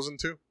was in Frozen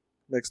 2.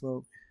 Makes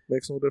no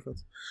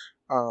difference.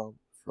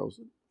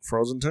 Frozen?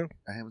 Frozen 2?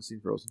 I haven't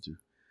seen Frozen 2.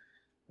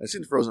 I've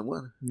seen Frozen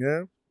 1.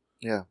 Yeah.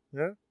 Yeah.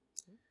 Yeah.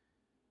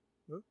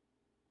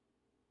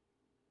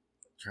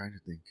 trying to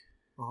think.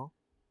 Uh-huh.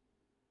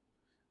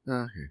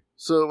 Okay.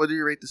 So, what do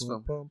you rate this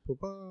film?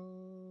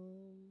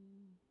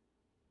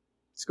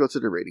 Let's go to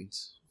the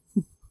ratings.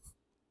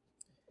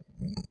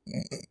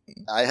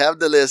 I have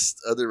the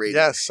list of the ratings.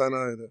 Yes, I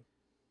know.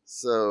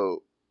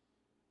 So,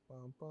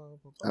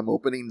 I'm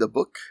opening the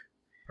book.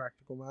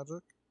 Practical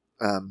Magic.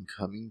 I'm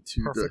coming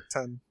to Perfect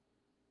 10.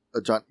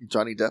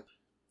 Johnny Depp.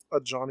 A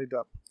Johnny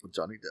Depp.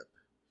 Johnny Depp.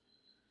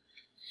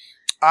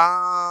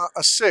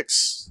 A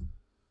 6.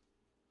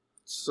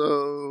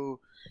 So,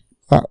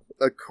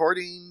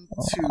 according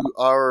to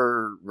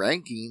our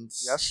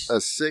rankings, Yes. a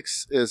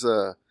 6 is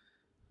a.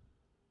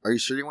 Are you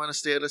sure you want to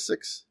stay at a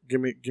 6?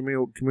 Give me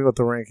what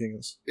the ranking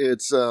is.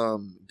 It's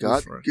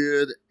got for it.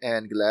 good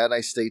and glad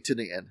I stayed to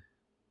the end.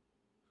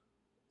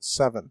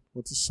 7.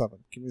 What's a 7?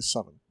 Give me a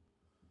 7.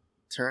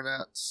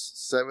 Turnout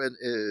 7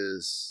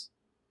 is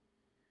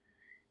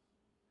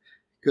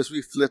because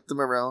we flipped them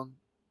around.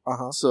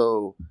 Uh-huh.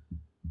 So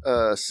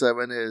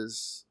 7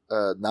 is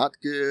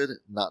not good,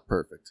 not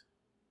perfect.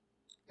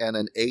 And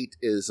an 8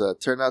 is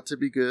turned out to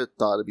be good,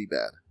 thought to be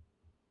bad.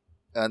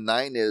 And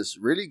 9 is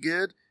really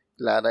good,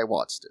 glad I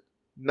watched it.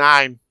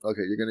 9.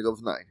 Okay, you're gonna go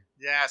with 9.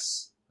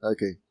 Yes.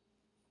 Okay.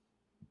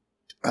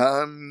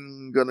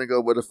 I'm gonna go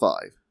with a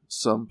 5.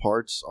 Some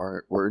parts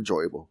were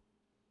enjoyable.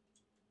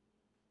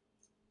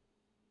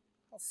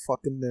 How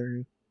fucking dare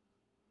you?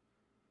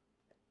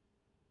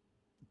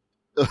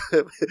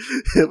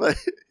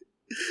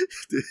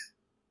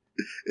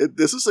 If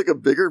this was like a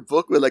bigger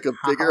book with like a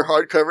bigger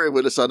hardcover, it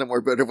would have sounded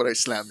more better when I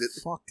slammed it.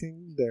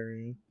 Fucking dare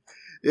you.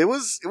 It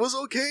was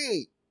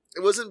okay.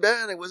 It wasn't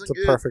bad. It wasn't It's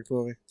a good. perfect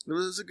movie. It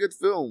was a good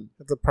film.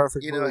 It's a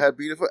perfect You movie. know, it had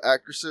beautiful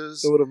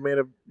actresses. It would have made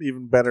it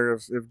even better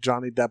if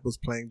Johnny Depp was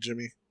playing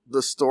Jimmy.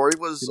 The story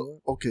was You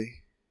know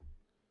okay.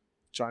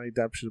 Johnny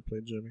Depp should have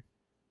played Jimmy.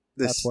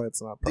 This, That's why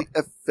it's not the perfect.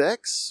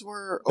 effects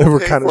were They okay were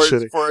kinda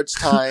shitty. for its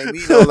time.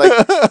 You know,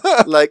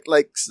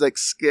 like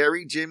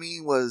Scary Jimmy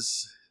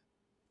was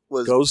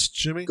Ghost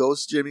Jimmy?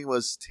 Ghost Jimmy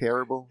was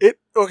terrible.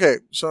 Okay,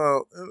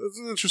 so it's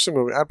an interesting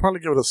movie. I'd probably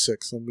give it a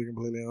 6, I'm being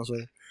completely honest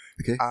with you.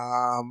 Okay.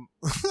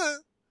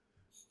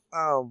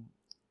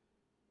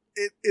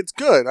 It's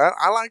good.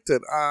 I liked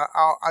it.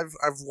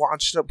 I've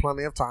watched it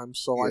plenty of times,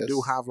 so I Yes.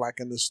 do have like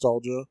a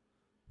nostalgia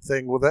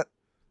thing with it.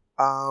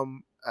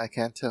 I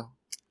can't tell.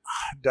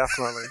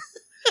 Definitely.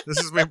 This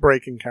is me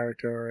breaking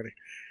character already.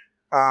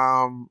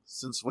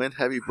 Since when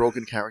have you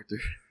broken character?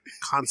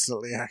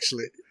 Constantly,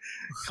 actually.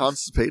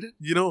 Constipated?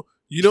 You know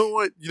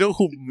what? You know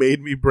who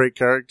made me break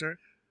character?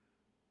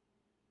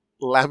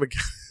 Lamic.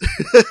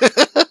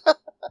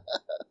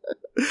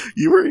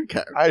 You were in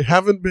character. I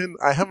haven't been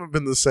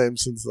the same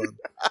since then.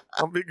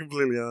 I'll be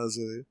completely honest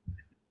with you.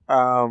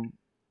 I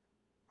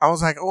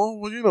was like, oh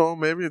well, you know,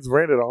 maybe it's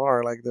rated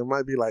R. Like there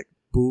might be like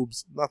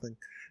boobs, nothing.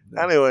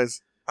 No.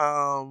 Anyways,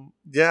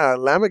 yeah,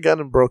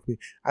 Lamageddon broke me.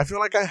 I feel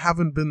like I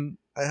haven't been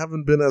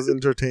as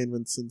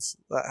entertaining since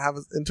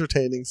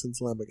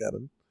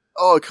Lamageddon.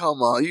 Oh,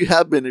 come on. You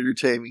have been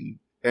entertaining.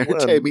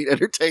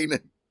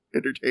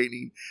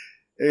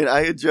 And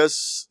I had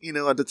just, you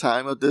know, at the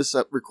time of this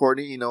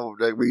recording, you know,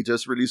 that we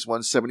just released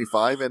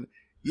 175, and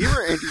you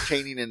were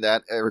entertaining in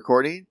that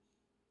recording.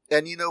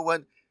 And you know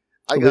what?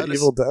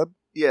 Evil Dead?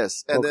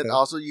 Yes. And then Okay.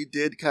 also you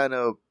did kind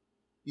of,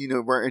 you know,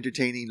 were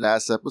entertaining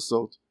last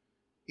episode.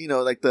 You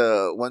know, like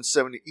the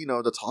 170, you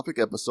know, the topic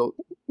episode,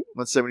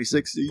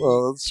 176.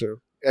 Well, that's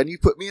true. And you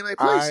put me in my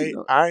place. You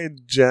know? I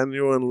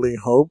genuinely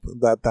hope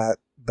that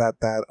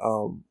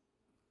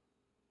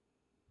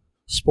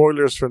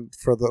spoilers for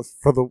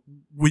the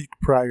week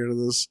prior to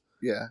this.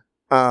 Yeah.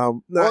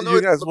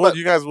 You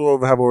guys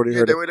will have already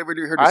heard it. They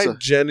already heard I it.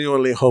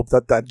 genuinely hope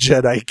that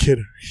Jedi kid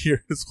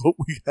hears what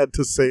we had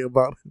to say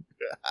about him.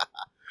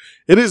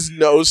 It is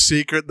no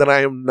secret that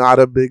I am not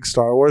a big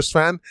Star Wars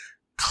fan.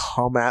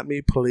 Come at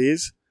me,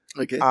 please.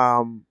 Okay.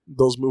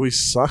 Those movies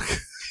suck.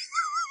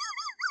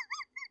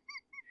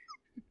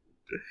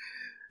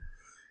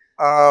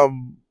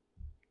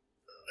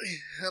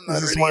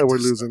 This is why we're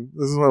losing.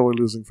 This is why we're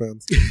losing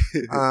fans.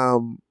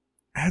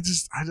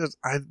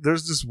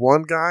 There's this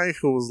one guy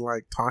who was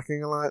like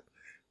talking a lot,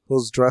 who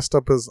was dressed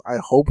up as, I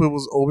hope it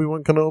was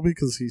Obi-Wan Kenobi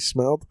because he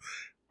smelled.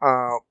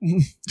 I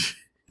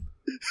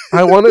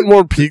wanted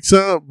more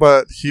pizza,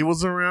 but he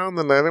was around,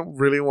 and I didn't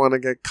really want to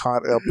get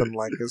caught up in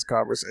like his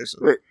conversation.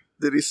 Wait,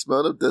 did he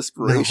smell of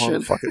desperation?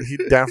 No, fuck it. He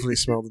definitely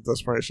smelled the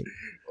desperation.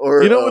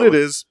 Or You know what it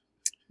is?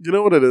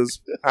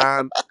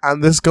 And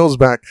this goes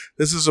back.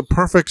 This is a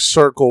perfect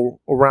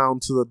circle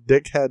around to the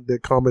dickhead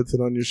that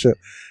commented on your shit.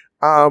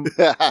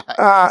 I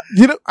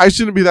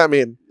shouldn't be that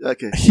mean.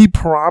 Okay. He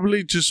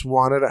probably just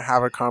wanted to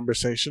have a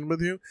conversation with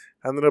you,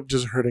 ended up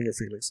just hurting your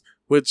feelings.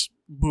 Which,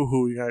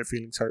 boo-hoo, you got your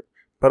feelings hurt.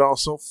 But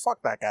also,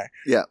 fuck that guy.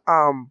 Yeah.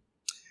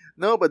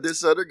 No, but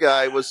this other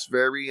guy was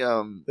very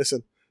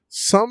Listen,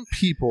 some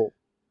people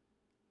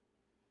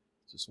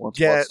just want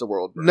to watch the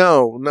world burn.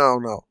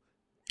 No.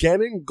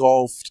 Get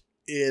engulfed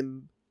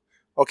in.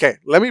 Okay,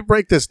 let me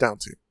break this down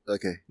to you.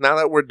 Okay. Now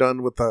that we're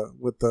done with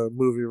the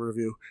movie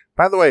review.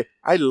 By the way,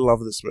 I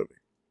love this movie.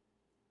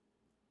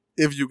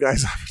 If you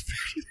guys haven't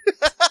figured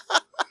it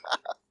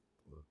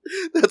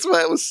That's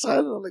why I was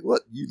silent. I'm like,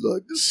 what? You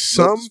like this?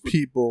 Some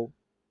people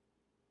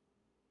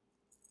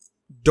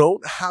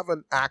don't have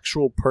an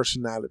actual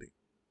personality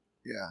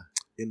Yeah.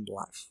 in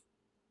life.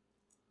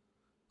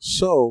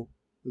 So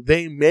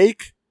they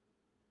make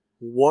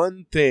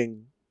one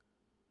thing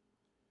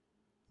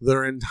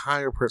their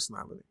entire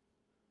personality.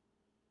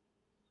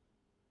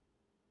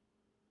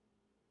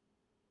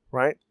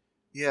 Right?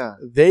 Yeah.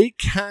 They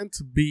can't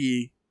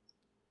be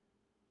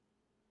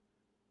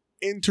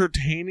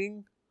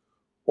entertaining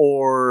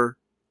or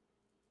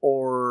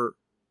what's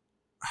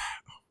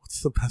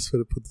the best way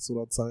to put this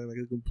without sounding like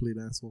a complete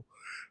asshole?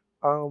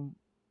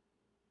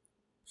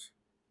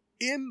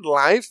 In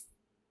life,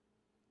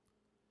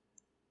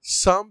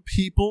 some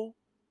people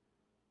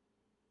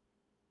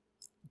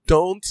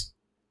don't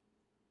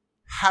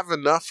have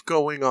enough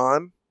going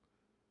on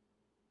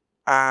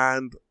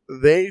and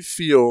they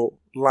feel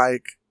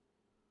like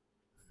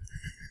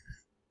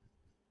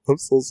I'm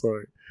so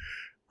sorry.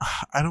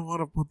 I don't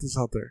want to put this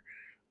out there.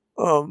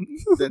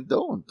 Then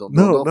don't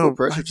No, feel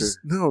pressure to.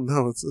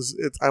 no. It's.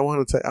 I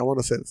want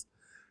to say this.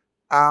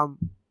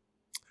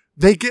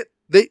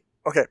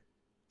 Okay.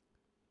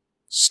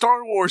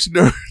 Star Wars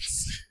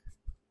nerds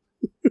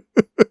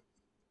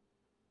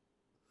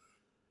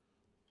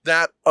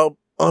that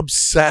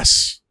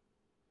obsess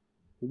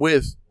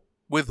with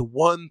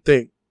one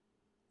thing,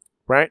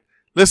 right?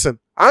 Listen,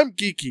 I'm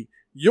geeky.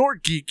 You're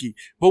geeky,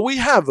 but we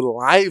have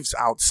lives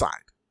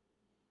outside,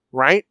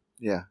 right?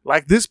 Yeah.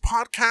 Like, this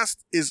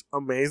podcast is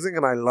amazing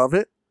and I love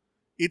it.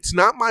 It's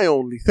not my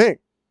only thing.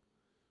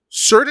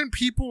 Certain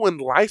people in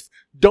life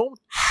don't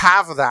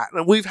have that.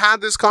 And we've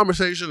had this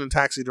conversation in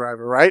Taxi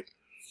Driver, right?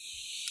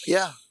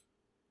 Yeah.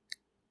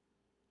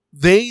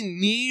 They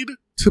need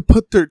to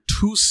put their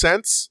 2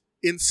 cents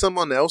in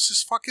someone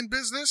else's fucking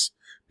business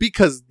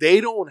because they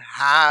don't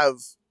have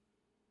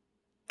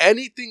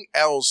anything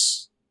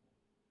else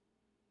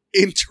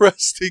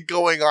interesting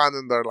going on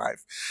in their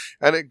life.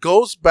 And it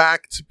goes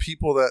back to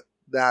people that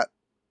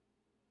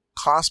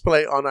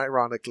cosplay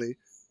unironically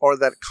or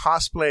that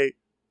cosplay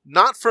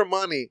not for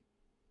money,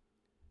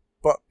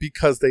 but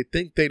because they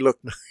think they look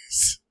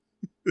nice.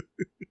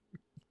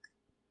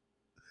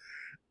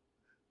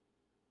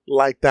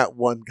 Like that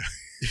one guy.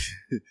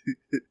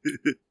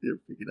 You're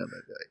picking on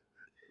that guy.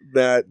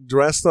 That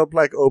dressed up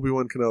like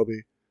Obi-Wan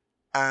Kenobi.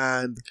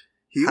 And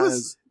he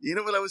was, you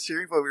know what I was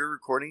hearing while we were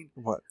recording?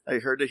 What? I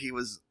heard that he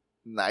was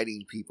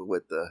knighting people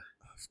with the,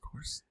 of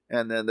course.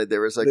 And then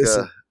there was like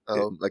a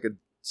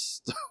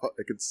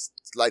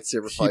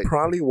lightsaber He fight.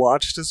 probably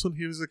watched this when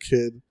he was a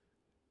kid,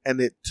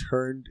 and it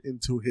turned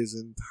into his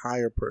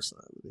entire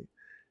personality.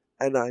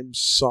 And I'm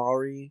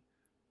sorry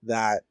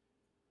that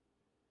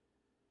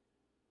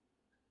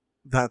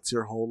that's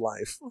your whole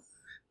life.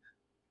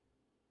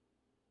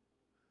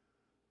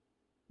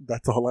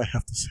 That's all I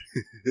have to say.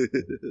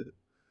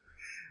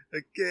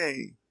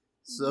 Okay.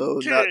 So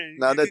Okay,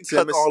 now you that can Tim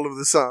cut is, all of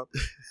this out.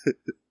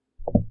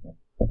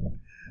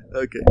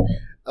 okay.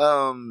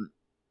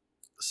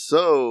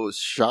 So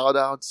shout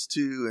outs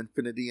to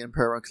Infinity and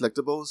Paramount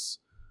Collectibles.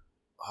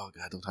 Oh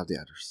god, I don't have the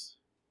address.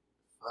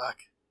 Fuck.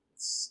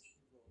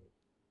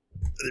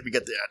 Let me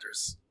get the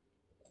address.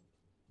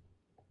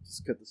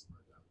 Just cut this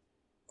part out.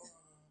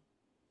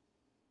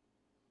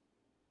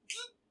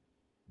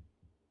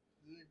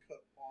 You didn't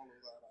cut all of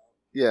that out.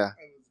 Yeah,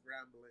 I was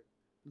rambling.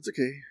 it's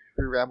okay.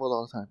 We ramble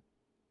all the time.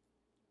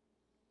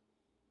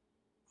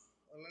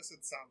 Unless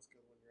it sounds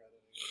good when you're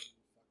editing.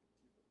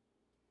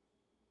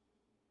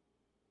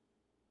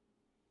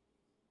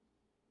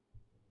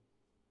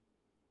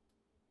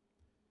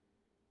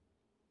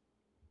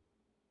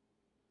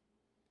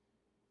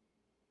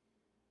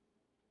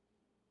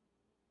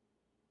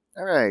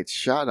 Alright,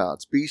 shout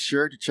outs. Be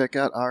sure to check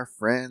out our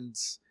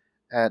friends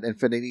at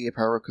Infinity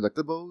Apparel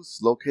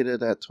Collectibles,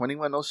 located at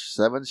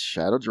 2107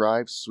 Shadow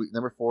Drive, Suite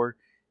number 4,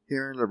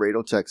 here in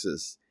Laredo,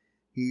 Texas.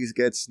 He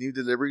gets new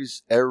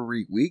deliveries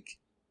every week.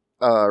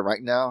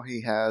 Right now,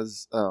 he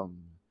has,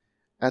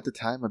 at the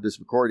time of this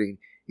recording,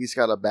 he's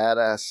got a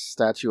badass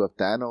statue of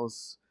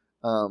Thanos,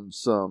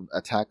 some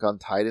Attack on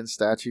Titan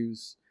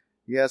statues.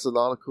 He has a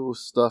lot of cool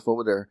stuff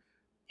over there.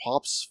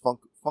 Pops, from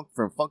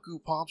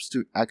Funko Pops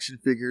to action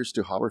figures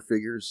to hover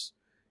figures.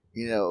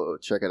 You know,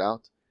 check it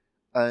out.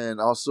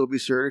 And also be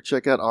sure to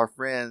check out our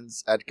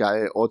friends at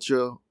Calle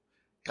Ocho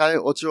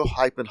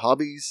Hype and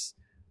Hobbies.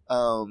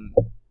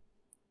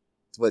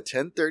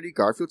 1030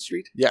 Garfield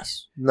Street?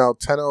 Yes. No,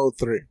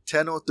 1003.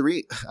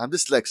 1003. I'm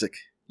dyslexic.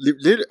 I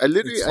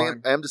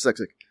am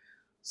dyslexic.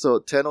 So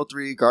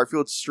 1003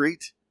 Garfield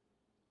Street.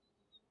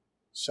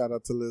 Shout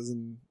out to Liz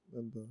and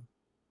Anthony.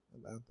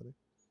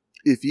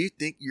 If you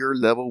think your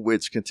level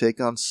witch can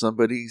take on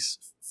somebody's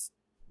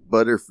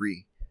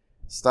Butterfree,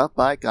 stop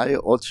by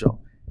Calle Ocho.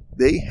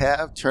 They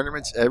have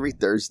tournaments every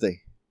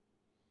Thursday.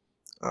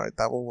 Alright,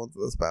 that one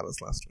wasn't as bad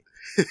as last week.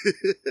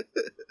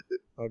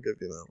 I'll give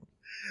you that one.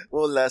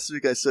 Well, last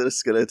week I said a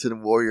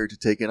Skeleton Warrior to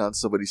take in on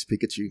somebody's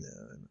Pikachu. Yeah,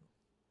 I know.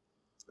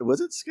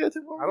 Was it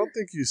Skeleton Warrior? I don't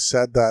think you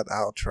said that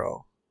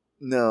outro.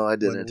 No, I when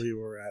didn't. we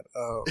were at.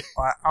 Oh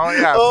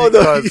yeah, Oh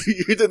no, because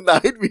you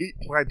denied me.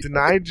 I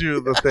denied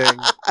you the thing.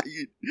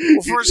 You-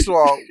 Well, first of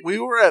all, we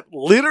were at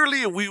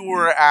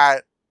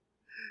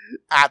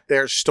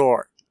their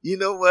store. You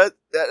know what?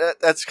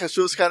 That's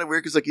feels kind of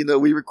weird because, like, you know,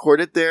 we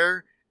recorded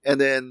there, and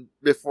then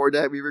before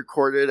that, we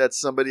recorded at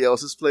somebody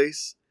else's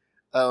place.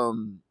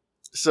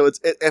 So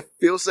it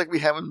feels like we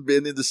haven't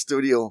been in the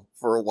studio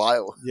for a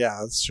while. Yeah,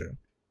 that's true.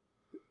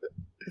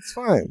 It's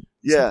fine.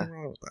 Yeah. Nothing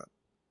wrong with that.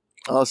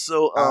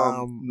 Also,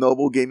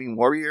 Noble Gaming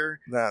Warrior,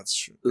 That's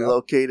true. Yep.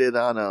 located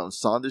on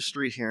Saunders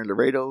Street here in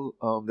Laredo.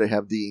 They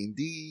have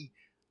D&D,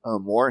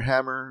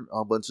 Warhammer,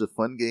 a bunch of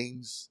fun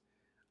games.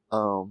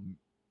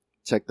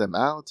 Check them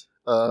out.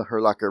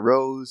 Herlaka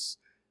Rose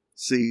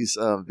sees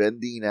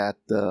vending at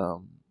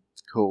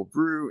Cold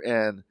Brew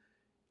and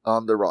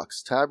On the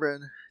Rocks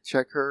Tavern.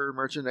 Check her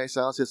merchandise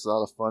out. It's a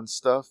lot of fun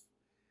stuff.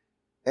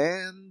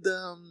 And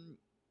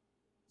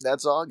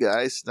that's all,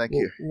 guys. Thank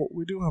you. Well,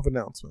 we do have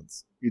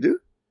announcements. You do?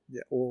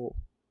 Yeah. Well,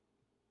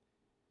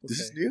 This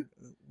is okay. new?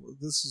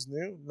 This is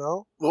new.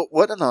 No, Well,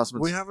 what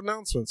announcements? we have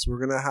announcements. We're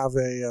gonna have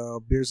a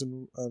beers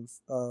and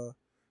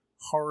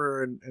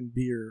horror and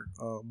beer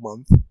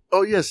month.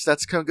 Oh, yes.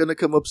 That's gonna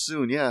come up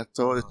soon. Yeah.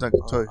 What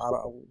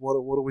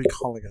are we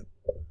calling it?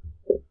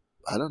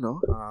 I don't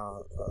know.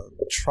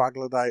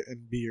 Troglodyte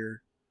and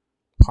beer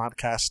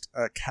podcast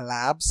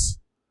collabs.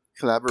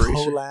 Collaboration.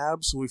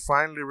 Collabs. We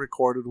finally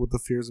recorded with the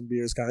Fears and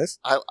Beers guys.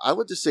 I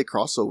would just say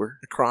crossover.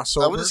 The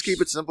crossover. I would just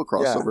keep it simple,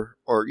 crossover.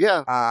 Or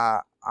yeah,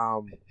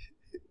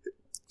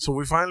 So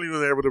we finally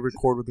were able to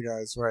record with the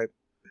guys, right?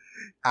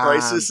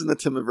 Crisis in the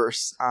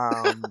Timberverse,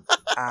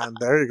 And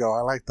there you go.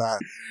 I like that.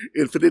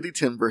 Infinity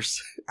Timverse.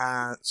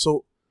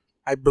 So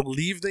I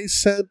believe they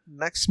said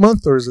next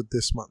month, or is it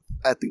this month?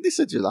 I think they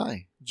said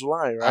July.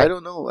 July, right? I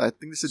don't know. I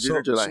think they said June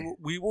or July. So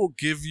we will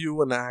give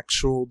you an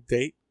actual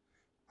date.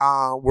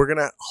 We're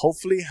gonna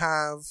hopefully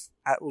have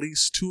at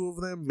least 2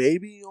 of them,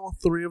 maybe all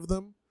 3 of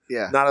them.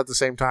 Yeah. Not at the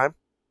same time.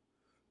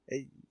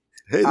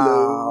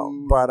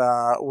 Hello. But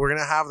we're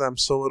gonna have them,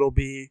 so it'll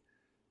be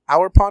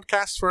our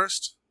podcast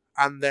first,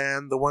 and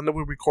then the one that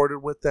we recorded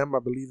with them. I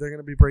believe they're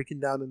gonna be breaking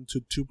down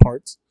into 2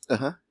 parts.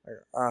 Uh-huh.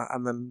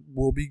 And then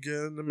we'll be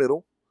good in the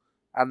middle,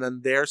 and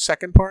then their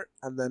second part,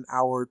 and then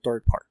our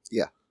third part.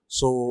 Yeah.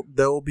 So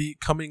they'll be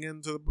coming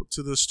into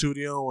the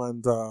studio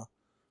and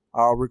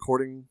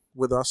recording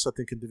with us, I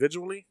think,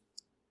 individually,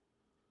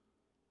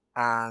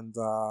 and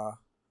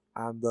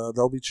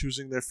they'll be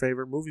choosing their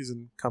favorite movies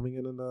and coming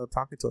in and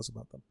talking to us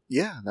about them.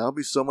 Yeah, that'll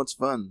be so much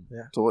fun.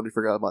 Yeah. Totally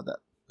forgot about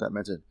that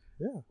mention.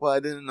 Yeah. Well, I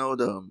didn't know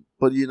them,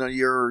 but you know,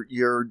 you're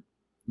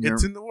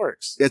It's in the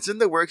works. it's in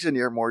the works, and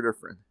you're more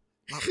different.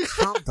 Oh,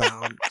 calm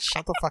down.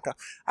 Shut the fuck up.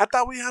 I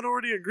thought we had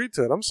already agreed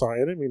to it. I'm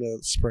sorry. I didn't mean to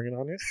spring it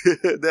on you.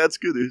 That's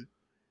good, dude.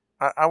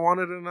 I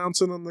wanted to announce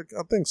it on the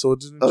thing, so it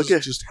didn't Okay.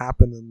 just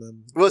happen, and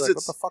then Well, like, what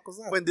it's- the fuck was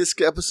that? When this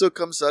episode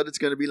comes out, it's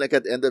gonna be like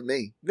at the end of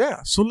May.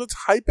 Yeah, so let's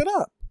hype it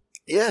up.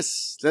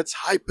 Yes, let's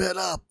hype it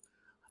up.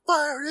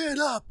 Fire it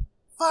up.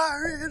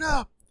 Fire it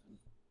up.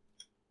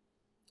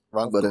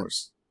 Wrong Of button.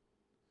 course.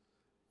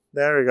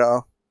 There we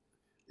go.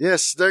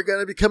 Yes, they're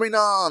gonna be coming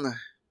on.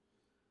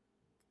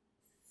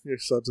 You're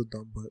such a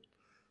dumb butt.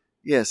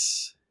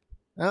 Yes.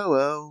 Oh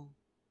well.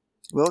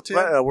 Well, Tim.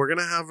 But, we're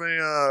gonna have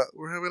a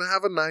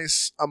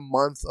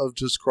month of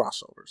just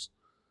crossovers.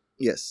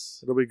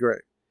 Yes, It'll be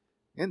great.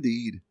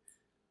 indeed.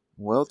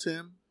 Well,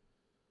 Tim,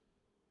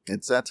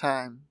 it's that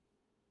time.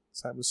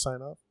 It's time to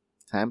sign up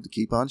Time to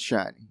keep on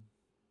shining.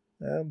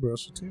 and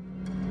brush your teeth.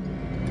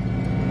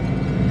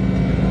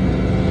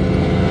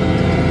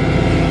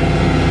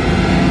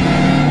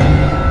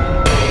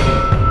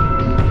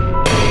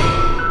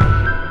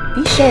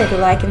 Be sure to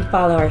like and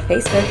follow our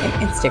Facebook and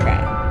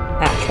Instagram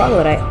at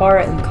Troglodyte Horror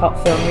and Cult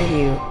Film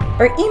Review,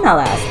 or email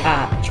us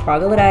at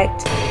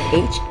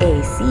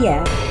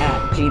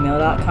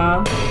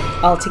troglodytehacf@gmail.com,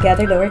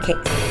 altogether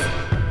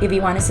lowercase. If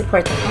you want to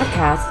support the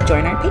podcast,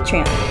 join our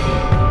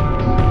Patreon.